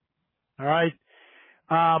 All right.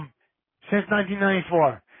 Since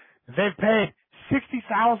 1994, they've paid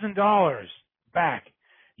 $60,000 back.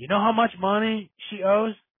 You know how much money she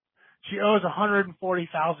owes? She owes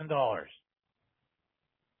 $140,000.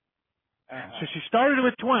 So she started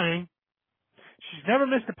with 20. She's never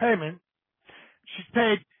missed a payment. She's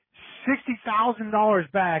paid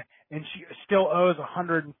 $60,000 back, and she still owes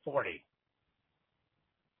 $140,000.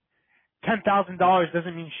 $10,000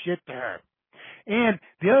 doesn't mean shit to her. And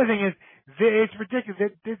the other thing is, it's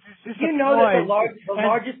ridiculous. You know that the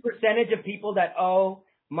largest percentage of people that owe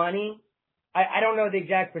money, I don't know the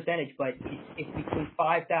exact percentage, but it's between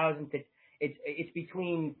 5,000 to it's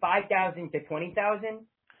between 5,000 to 20,000.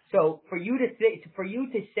 So for you to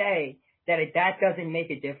say that doesn't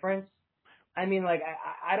make a difference, I mean, like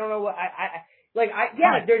I don't know what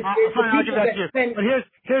there's fine, people that spend. But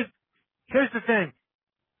here's the thing.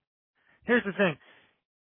 Here's the thing.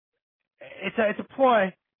 It's a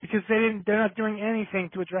ploy because they're not doing anything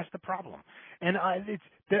to address the problem. And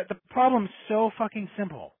the problem's so fucking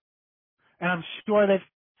simple. And I'm sure they've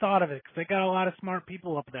thought of it because they got a lot of smart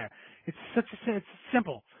people up there. It's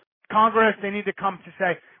simple. Congress, they need to come to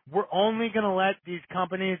say, we're only going to let these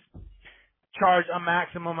companies charge a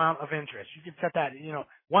maximum amount of interest. You can set that, 100%,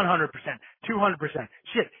 200%,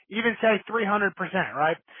 shit, even say 300%,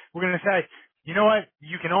 right? We're going to say, you know what?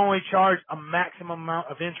 You can only charge a maximum amount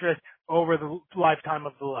of interest over the lifetime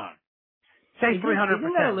of the loan. Say 300%.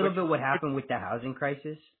 Isn't that a little bit what happened with the housing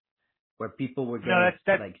crisis, where people were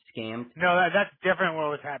getting scammed? No, that's different. What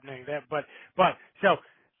was happening there, but so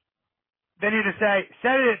they need to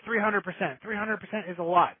set it at 300%. 300% is a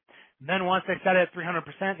lot. And then once they set it at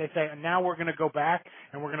 300%, they say, and now we're going to go back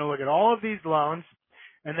and we're going to look at all of these loans,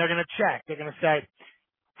 and they're going to check. They're going to say,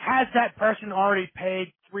 has that person already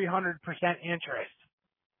paid 300% interest?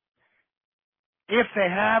 If they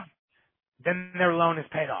have, then their loan is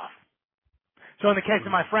paid off. So in the case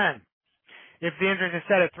of my friend, if the interest is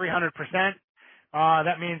set at 300%,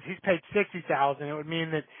 that means he's paid $60,000. It would mean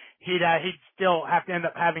that he'd still have to end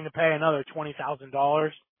up having to pay another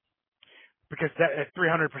 $20,000 because at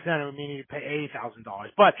 300% it would mean he'd pay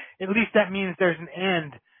 $80,000. But at least that means there's an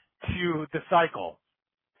end to the cycle.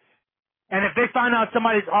 And if they find out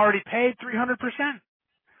somebody's already paid 300%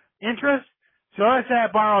 interest, so let's say I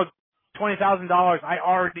borrowed $20,000, I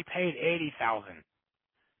already paid $80,000,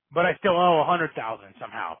 but I still owe $100,000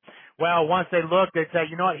 somehow. Well, once they look, they say,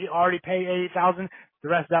 you know what, he already paid $80,000, the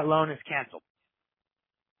rest of that loan is canceled.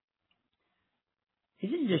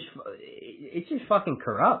 It's just fucking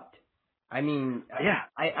corrupt. I mean, yeah,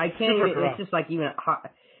 I can't even. Corrupt. It's just like even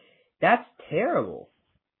that's terrible.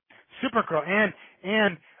 Super corrupt.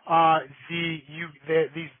 And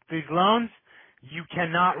these loans, You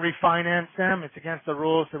cannot refinance them. It's against the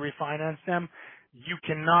rules to refinance them. You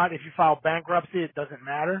cannot, if you file bankruptcy, it doesn't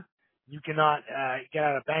matter. You cannot get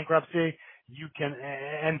out of bankruptcy. You can,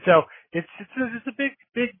 and so it's a big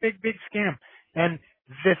scam. And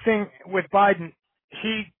the thing with Biden,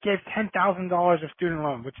 he gave $10,000 of student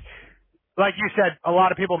loan, which, like you said, a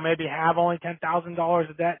lot of people maybe have only $10,000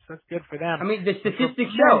 of debt, so that's good for them. I mean, the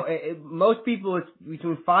statistics show most people it's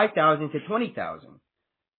between 5,000 to 20,000.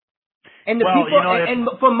 And the people, and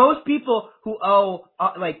for most people who owe,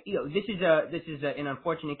 this is an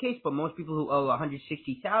unfortunate case, but most people who owe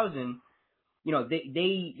 160,000,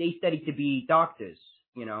 they study to be doctors.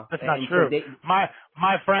 That's not true. So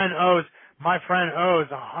my friend owes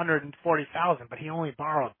 140,000, but he only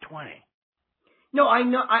borrowed 20. No, I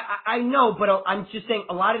know, but I'm just saying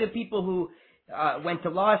a lot of the people who went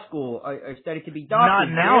to law school or studied to be doctors,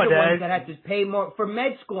 not nowadays. They're the ones that had to pay more for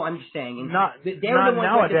med school. I'm just saying, and they're not the ones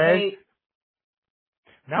nowadays. that had to pay.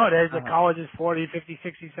 Nowadays, the college is $40,000, $50,000,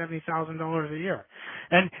 $60,000, $70,000 a year.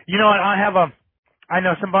 And you know what? I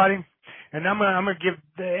know somebody, and I'm gonna give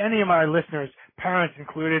any of my listeners, parents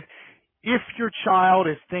included, if your child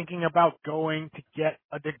is thinking about going to get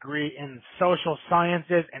a degree in social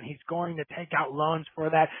sciences and he's going to take out loans for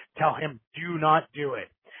that, tell him, do not do it.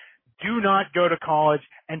 Do not go to college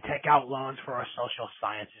and take out loans for a social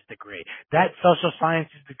sciences degree. That social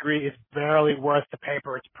sciences degree is barely worth the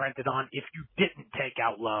paper it's printed on if you didn't take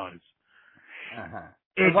out loans.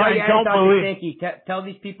 While you're at it, Dr. Stanky, tell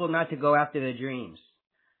these people not to go after their dreams.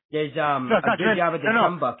 There's a good job at the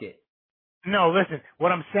cum bucket. No, listen.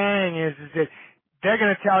 What I'm saying is that they're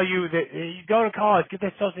going to tell you that you go to college, get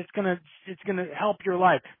this social, it's going to help your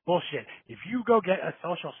life. Bullshit. If you go get a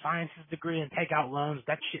social sciences degree and take out loans,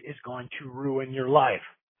 that shit is going to ruin your life.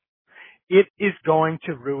 It is going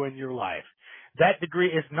to ruin your life. That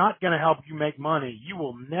degree is not going to help you make money. You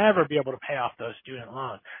will never be able to pay off those student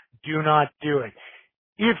loans. Do not do it.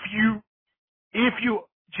 If you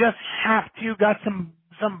just have to, got some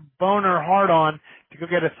boner hard on to go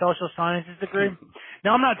get a social sciences degree.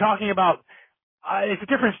 Now, I'm not talking about, it's a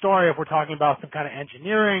different story if we're talking about some kind of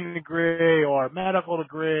engineering degree or medical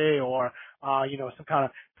degree or, some kind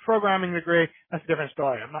of programming degree. That's a different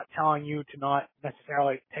story. I'm not telling you to not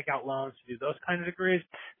necessarily take out loans to do those kinds of degrees.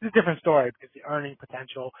 It's a different story because the earning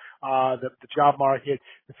potential, the job market,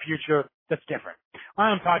 the future, that's different.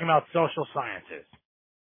 I am talking about social sciences.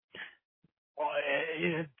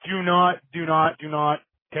 Do not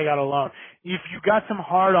take out a loan. If you got some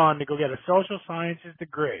hard on to go get a social sciences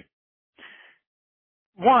degree,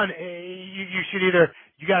 one, you should either,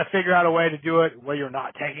 you got to figure out a way to do it where you're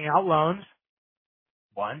not taking out loans.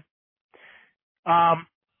 One.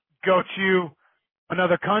 Go to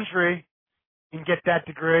another country and get that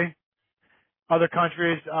degree. Other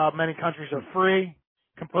countries, many countries are free,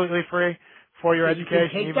 completely free for your education. You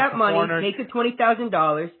can take that money, take the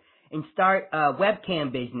 $20,000 and start a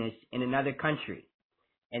webcam business in another country.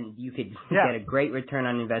 And you could get a great return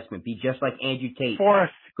on investment. Be just like Andrew Tate.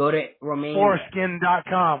 Go to Romania.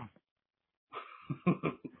 Foreskin.com.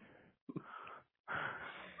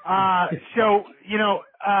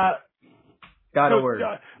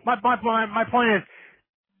 My point is,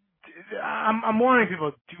 I'm warning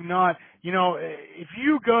people, do not, if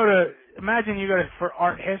you go to, imagine you go for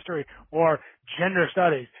art history or gender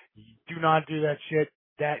studies, do not do that shit.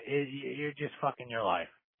 You're just fucking your life.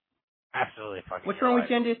 Absolutely fucking. What's wrong with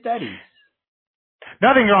gender studies?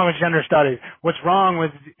 Nothing wrong with gender studies. What's wrong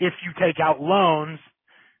with if you take out loans,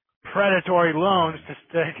 predatory loans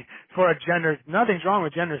for a gender, nothing's wrong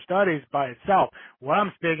with gender studies by itself. What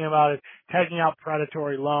I'm speaking about is taking out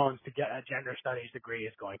predatory loans to get a gender studies degree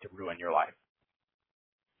is going to ruin your life.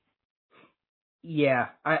 Yeah,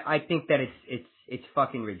 I think that it's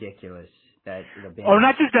fucking ridiculous.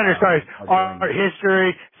 Not just gender studies, art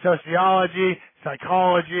history, sociology,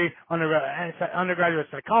 psychology, undergraduate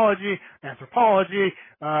psychology, anthropology,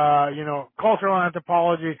 cultural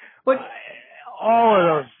anthropology, but all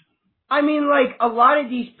of those. I mean, like, a lot of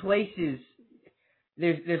these places,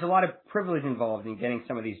 there's a lot of privilege involved in getting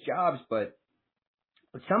some of these jobs, but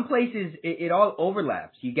some places it all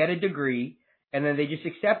overlaps. You get a degree, and then they just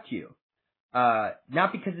accept you.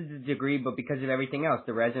 Not because of the degree, but because of everything else,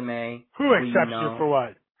 the resume. Who accepts you for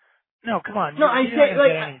what? No, come on. No, I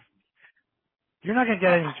say you're not going to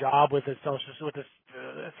get any job with a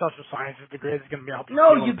social sciences degree that's going to be helping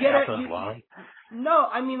No, you get it. No,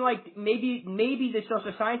 I mean, like, maybe the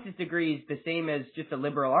social sciences degree is the same as just a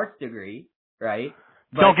liberal arts degree, right?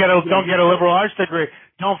 But, don't get a liberal arts degree.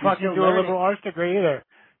 Don't fucking do a liberal arts degree either.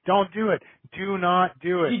 Don't do it. Do not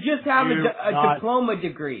do it. You just have a diploma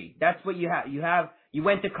degree. That's what you have. You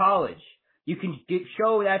went to college. You can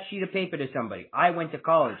show that sheet of paper to somebody. I went to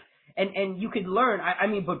college. And you could learn. I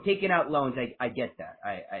mean, but taking out loans, I get that.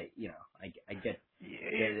 I get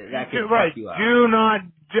that could right. fuck you up.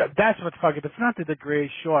 That's what's fucking. It's not the degree.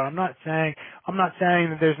 Sure, I'm not saying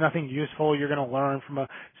that there's nothing useful you're going to learn from a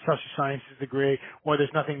social sciences degree, or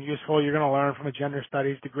there's nothing useful you're going to learn from a gender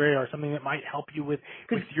studies degree, or something that might help you with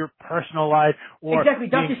your personal life, or exactly,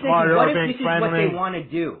 Dr. being Stanky, smarter, what or if being this is friendly. what they want to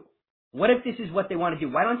do? What if this is what they want to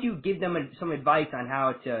do? Why don't you give them some advice on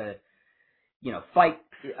how to, fight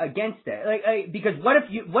against that? Because what if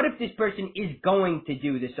this person is going to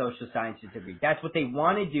do the social sciences degree? That's what they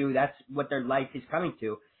want to do. That's what their life is coming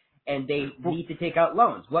to, and they need to take out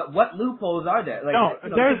loans. What loopholes are there?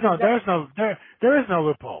 There is no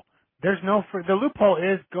loophole. The loophole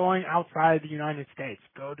is going outside the United States.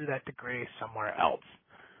 Go do that degree somewhere else.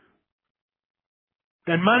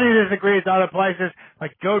 And money to degrees other places,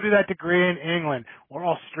 like go do that degree in England or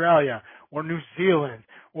Australia or New Zealand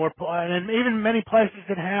and even many places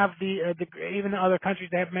that have even other countries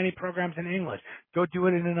that have many programs in English. Go do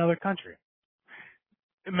it in another country.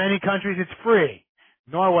 In many countries it's free.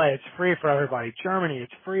 Norway, it's free for everybody. Germany,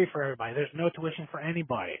 it's free for everybody. There's no tuition for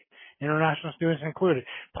anybody. International students included.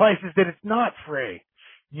 Places that it's not free,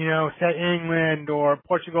 say England or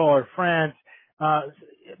Portugal or France,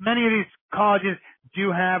 many of these colleges do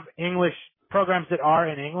have English programs that are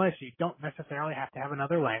in English. You don't necessarily have to have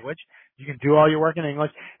another language. You can do all your work in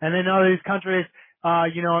English. And in other these countries,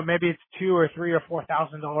 maybe it's $2,000 or $3,000 or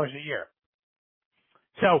 $4,000 a year.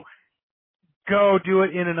 So go do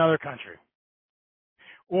it in another country,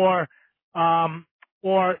 or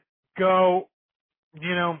go,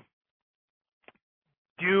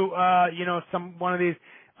 do one of these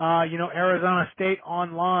Arizona State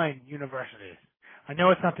online universities. I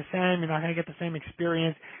know it's not the same. You're not going to get the same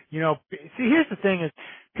experience. See, here's the thing: is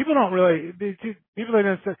they don't really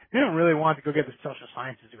want to go get the social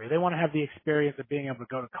sciences degree. They want to have the experience of being able to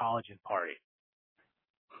go to college and party.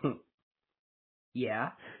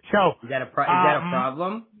 Yeah. So is that a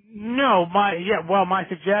problem? No. My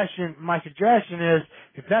suggestion is,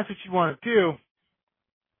 if that's what you want to do,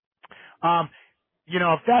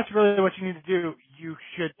 if that's really what you need to do, you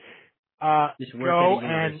should just go work at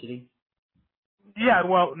a university. Yeah,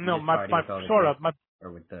 well, no, that's what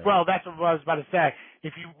I was about to say.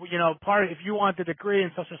 If if you want the degree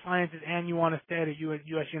in social sciences and you want to stay at a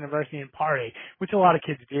U.S. university and party, which a lot of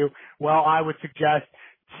kids do, well, I would suggest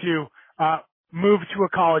to move to a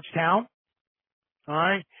college town, all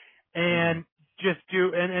right, and just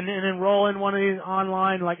and enroll in one of these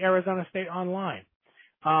online, like Arizona State Online,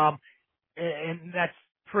 and that's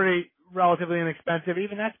relatively inexpensive.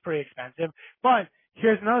 Even that's pretty expensive. But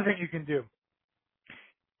here's another thing you can do.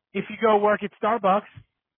 If you go work at Starbucks,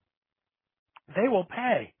 they will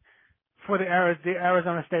pay for the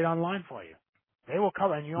Arizona State Online for you. They will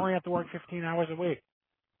cover, and you only have to work 15 hours a week.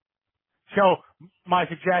 So my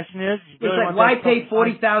suggestion is, why pay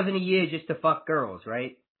 $40,000 a year just to fuck girls,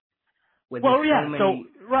 right? So what you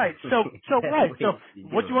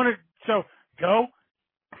want to? So go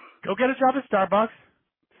get a job at Starbucks.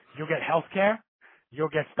 You'll get health care. You'll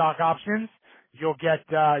get stock options. You'll get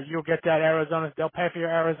that Arizona. They'll pay for your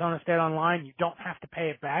Arizona State Online. You don't have to pay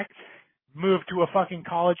it back. Move to a fucking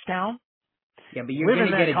college town. Yeah, but you're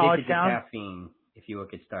gonna get addicted to caffeine if you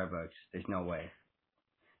work at Starbucks. There's no way.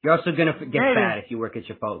 You're also gonna get fat if you work at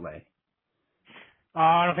Chipotle.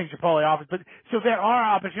 I don't think Chipotle offers, but so there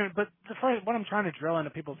are opportunities. But what I'm trying to drill into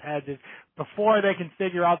people's heads is, before they can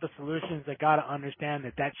figure out the solutions, they got to understand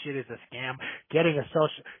that shit is a scam.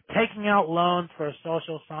 Taking out loans for a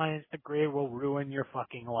social science degree will ruin your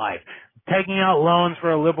fucking life. Taking out loans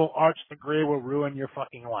for a liberal arts degree will ruin your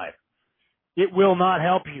fucking life. It will not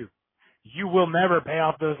help you. You will never pay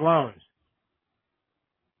off those loans.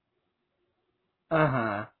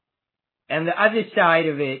 And the other side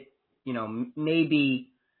of it,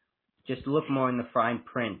 maybe just look more in the fine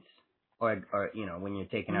print, or when you're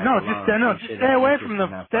taking out just stay away from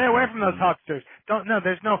them. Stay away from those hucksters.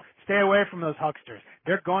 Stay away from those hucksters.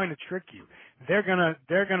 They're going to trick you. They're gonna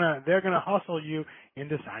hustle you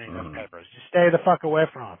into signing those papers. Just stay the fuck away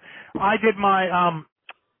from them. I did my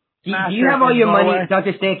Do you have all your money,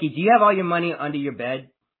 Dr. Stanky? Do you have all your money under your bed?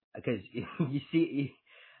 Because you see,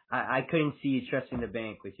 I couldn't see you trusting the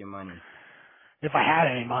bank with your money. If I had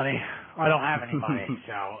any money, I don't have any money.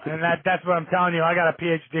 And that's what I'm telling you. I got a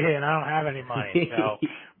PhD and I don't have any money. So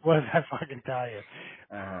what does that fucking tell you?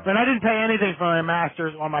 But I didn't pay anything for my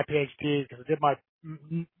master's or my PhD, because I did my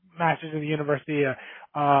master's at the university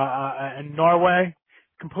in Norway,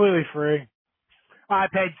 completely free. I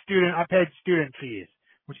paid student fees,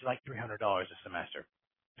 which is like $300 a semester.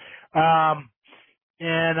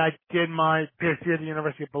 and I did my PhD at the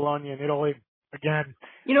University of Bologna in Italy. Again,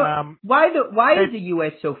 You know, why is the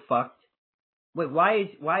U.S. so fucked? Wait, why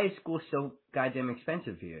is school so goddamn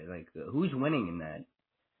expensive here? Like, who's winning in that?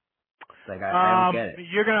 Like, I don't get it.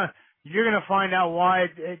 You're gonna find out why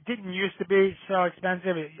it didn't used to be so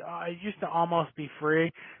expensive. It used to almost be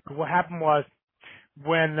free. But what happened was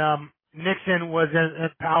when Nixon was in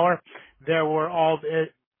power, there were all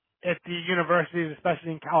at the universities,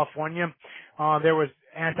 especially in California, there was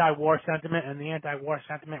anti-war sentiment, and the anti-war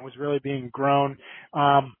sentiment was really being grown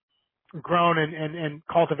and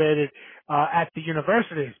cultivated at the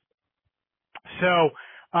universities. So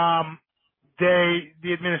the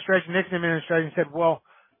Nixon administration said, well,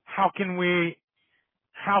 how can we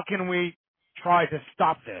try to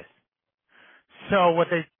stop this? So what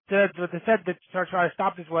they said to try to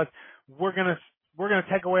stop this was, we're gonna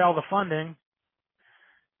take away all the funding,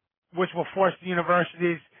 which will force the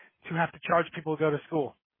universities to have to charge people to go to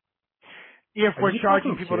school. If we're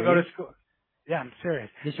charging people to go to school, yeah, I'm serious.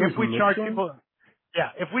 If we charge people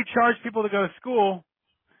to go to school,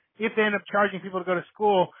 if they end up charging people to go to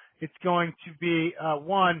school, it's going to be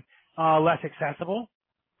less accessible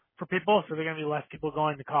for people, so there are going to be less people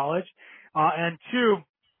going to college, and two,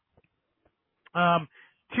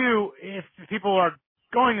 if people are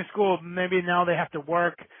going to school, maybe now they have to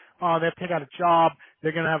work, they have to take out a job,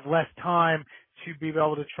 they're going to have less time to be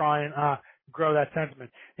able to try and grow that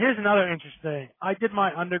sentiment. Here's another interesting. I did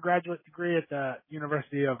my undergraduate degree at the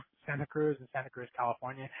University of Santa Cruz in Santa Cruz,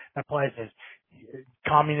 California. That place is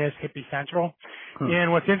communist hippie central.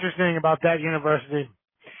 And what's interesting about that university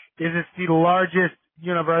is it's the largest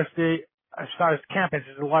university as far as campus.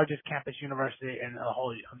 It's the largest campus university in the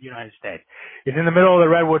whole of the United States. It's in the middle of the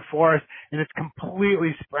redwood forest, and it's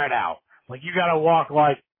completely spread out. Like, you gotta walk,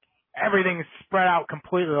 like, everything is spread out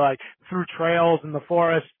completely, like, through trails in the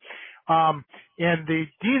forest. And the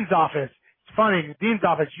dean's office, it's funny, the dean's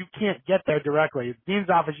office, you can't get there directly. The dean's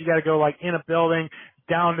office, you gotta go, like, in a building,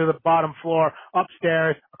 down to the bottom floor,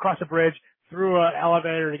 upstairs, across a bridge, through an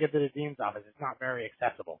elevator to get to the dean's office. It's not very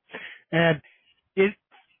accessible. And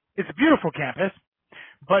it's a beautiful campus,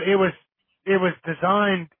 but it was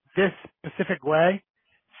designed this specific way,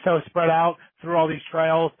 so spread out through all these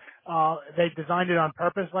trails. They designed it on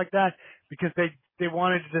purpose like that because they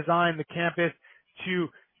wanted to design the campus to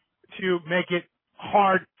make it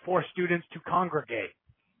hard for students to congregate.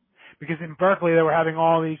 Because in Berkeley they were having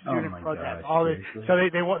all these student protests, so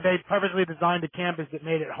they purposely designed a campus that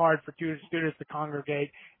made it hard for students to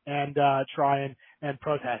congregate and try and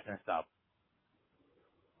protest and stuff.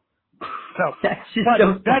 So that's just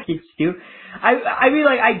fucking stupid. I mean,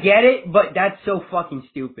 like, I get it, but that's so fucking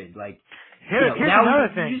stupid. Like, here's another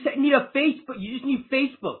thing. You just need a Facebook. You just need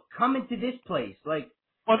Facebook. Come into this place, like.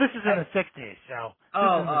 Well, this is in the '60s, so.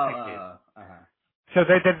 So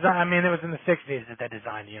they designed. I mean, it was in the '60s that they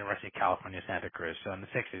designed the University of California, Santa Cruz. So in the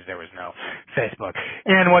 '60s there was no Facebook.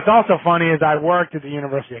 And what's also funny is I worked at the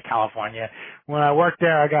University of California. When I worked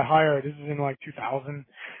there, I got hired. This is in like 2000.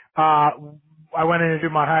 I went in to do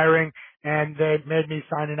my hiring, and they made me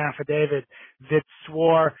sign an affidavit that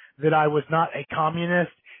swore that I was not a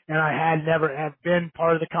communist, and I had never been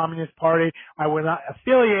part of the Communist Party. I was not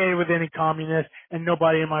affiliated with any communist, and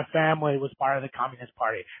nobody in my family was part of the Communist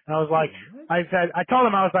Party. And I was like, I told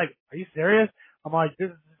them, I was like, are you serious? I'm like, this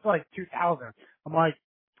is like 2000. I'm like,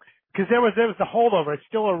 because there was the holdover. It's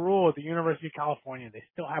still a rule at the University of California. They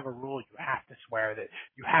still have a rule. You have to swear that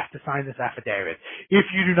you have to sign this affidavit. If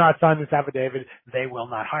you do not sign this affidavit, they will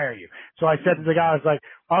not hire you. So I said to the guy, I was like,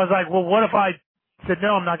 well, what if I said,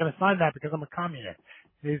 no, I'm not going to sign that because I'm a communist?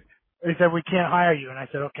 He said, we can't hire you. And I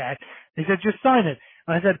said, okay. He said, just sign it.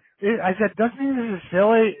 And I said, doesn't this is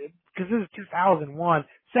silly? Because this is 2001.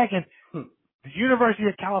 Second, the University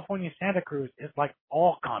of California, Santa Cruz is like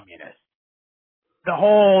all communists. That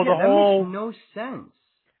makes no sense.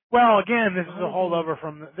 Well, again, this is a holdover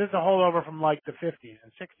from like the 50s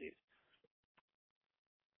and 60s.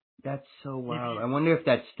 That's so wild. I wonder if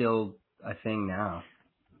that's still a thing now.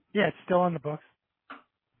 Yeah, it's still on the books.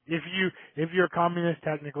 If you're a communist,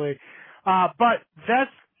 technically. But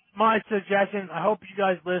that's my suggestion. I hope you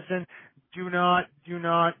guys listen. Do not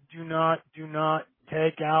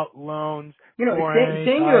take out loans. You know,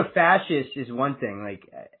 saying you're a fascist is one thing. Like,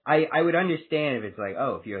 I would understand if it's like,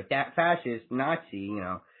 oh, if you're a fascist, Nazi,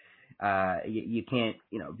 you can't,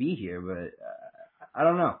 be here. But I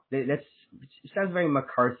don't know. It sounds very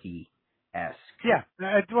McCarthy-esque. Yeah.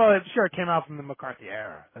 Well, I'm sure it came out from the McCarthy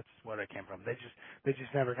era. That's what it came from. They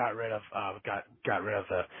just never got rid of the.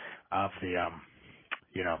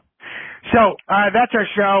 So that's our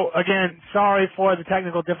show. Again, sorry for the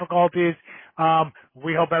technical difficulties.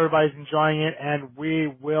 We hope everybody's enjoying it, and we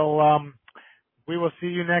will see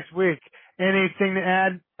you next week. Anything to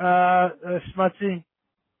add, Schmutzy?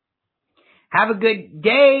 Have a good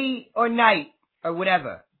day or night or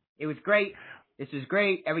whatever. It was great. This was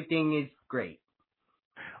great. Everything is great.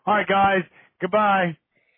 All right, guys. Goodbye.